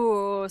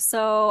 Ooh,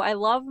 so I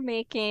love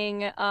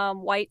making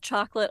white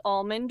chocolate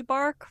almond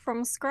bark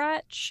from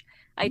scratch.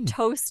 I Hmm.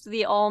 toast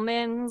the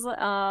almonds,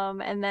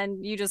 and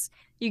then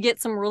you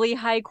get some really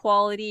high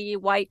quality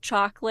white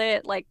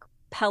chocolate, like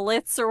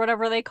pellets or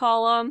whatever they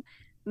call them.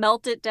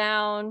 Melt it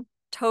down,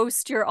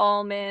 toast your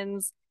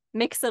almonds,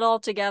 mix it all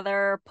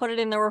together, put it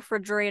in the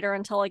refrigerator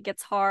until it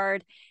gets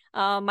hard.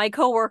 My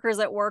coworkers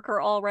at work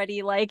are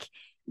already like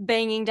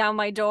banging down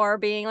my door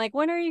being like,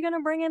 when are you going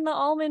to bring in the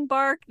almond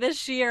bark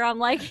this year? I'm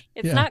like,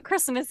 it's Yeah. not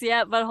Christmas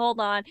yet, but hold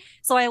on.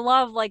 So I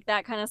love like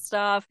that kind of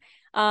stuff.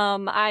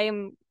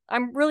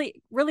 I'm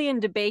really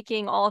into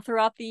baking all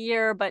throughout the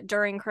year, but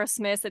during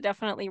Christmas it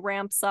definitely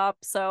ramps up.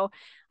 So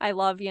I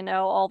love,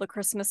 all the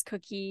Christmas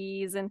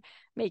cookies and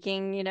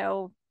making,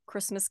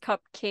 Christmas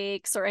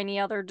cupcakes or any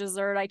other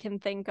dessert I can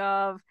think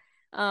of.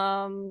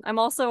 I'm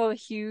also a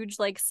huge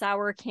like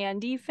sour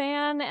candy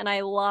fan, and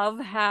I love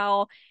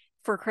how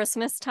for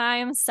Christmas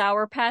time,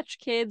 Sour Patch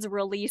Kids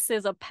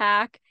releases a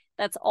pack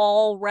that's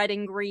all red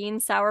and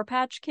green Sour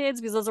Patch Kids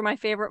because those are my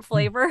favorite Hmm.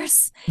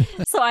 flavors.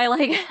 So I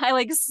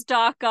like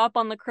stock up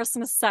on the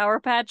Christmas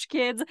Sour Patch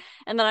Kids,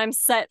 and then I'm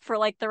set for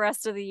like the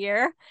rest of the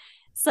year.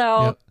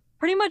 So Yep.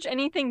 pretty much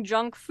anything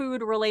junk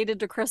food related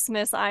to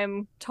Christmas,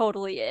 I'm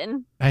totally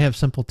in. I have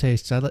simple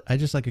tastes. I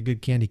just like a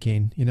good candy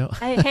cane.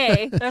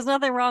 Hey, there's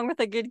nothing wrong with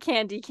a good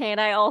candy cane.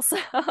 I also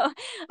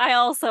I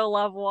also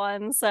love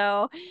one.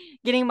 So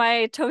getting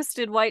my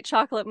toasted white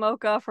chocolate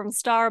mocha from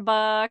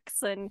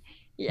Starbucks, and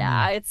Mm.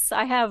 yeah, it's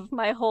I have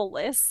my whole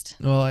list.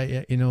 Well,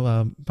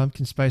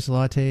 pumpkin spice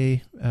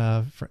latte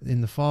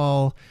in the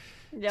fall.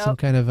 Some Yep,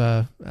 kind of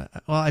well,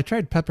 I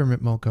tried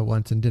peppermint mocha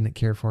once and didn't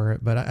care for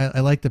it, but I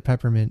like the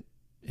peppermint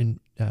in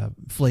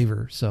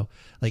flavor. So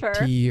like sure.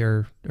 tea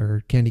or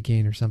candy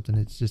cane or something.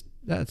 It's just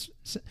that's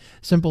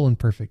simple and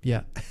perfect.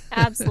 Yeah.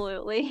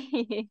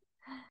 Absolutely.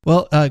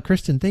 Well,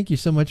 Kristin, thank you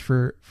so much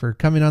for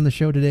coming on the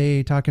show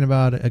today, talking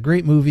about a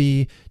great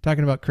movie,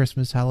 talking about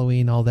Christmas,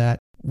 Halloween, all that.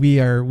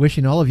 We are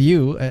wishing all of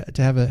you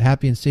to have a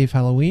happy and safe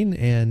Halloween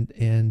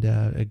and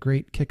a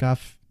great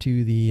kickoff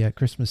to the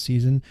Christmas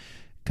season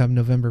come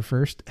November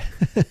 1st.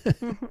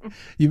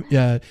 you,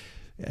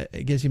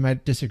 I guess you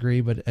might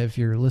disagree, but if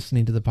you're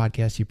listening to the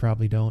podcast, you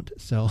probably don't.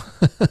 So,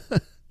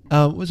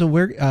 so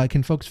where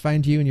can folks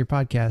find you and your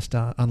podcast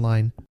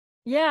online?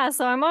 Yeah,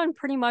 so I'm on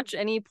pretty much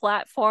any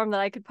platform that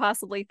I could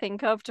possibly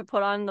think of to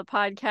put on the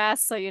podcast.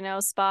 So, Mm-hmm.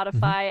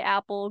 Spotify,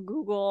 Apple,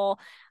 Google,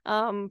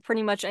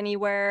 pretty much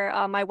anywhere.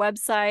 My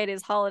website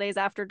is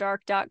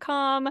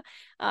holidaysafterdark.com.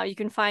 You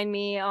can find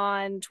me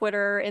on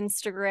Twitter,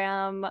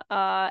 Instagram,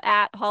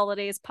 at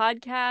Holidays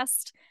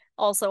Podcast,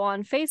 also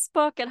on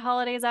Facebook at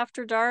Holidays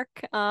After Dark.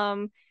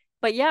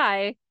 But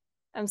yeah,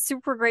 I'm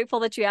super grateful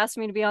that you asked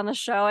me to be on the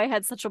show. I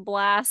had such a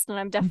blast, and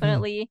I'm Mm-hmm.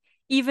 definitely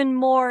even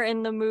more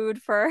in the mood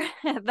for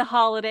the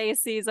holiday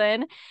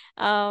season.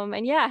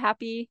 And yeah,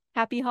 happy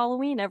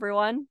Halloween,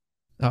 everyone.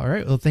 All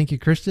right. Well, thank you,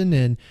 Kristin,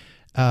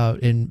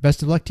 and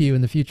best of luck to you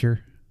in the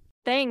future.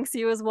 Thanks,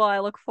 you as well. I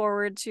look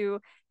forward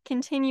to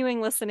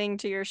continuing listening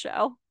to your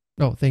show.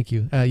 Oh, thank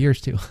you. Yours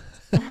too.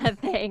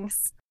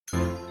 Thanks.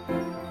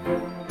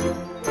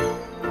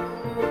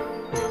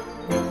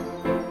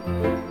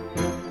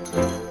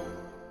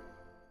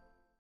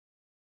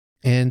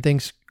 And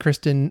thanks,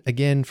 Kristin,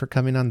 again for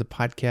coming on the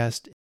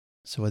podcast.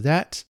 So with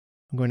that,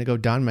 I'm going to go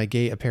don my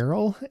gay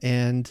apparel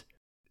and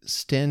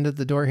stand at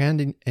the door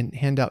and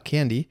hand out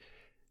candy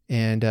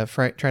and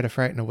try to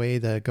frighten away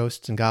the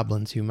ghosts and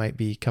goblins who might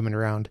be coming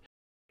around.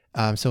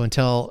 So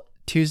until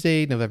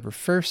Tuesday, November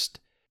 1st,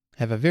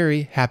 have a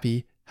very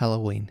happy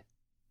Halloween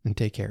and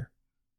take care.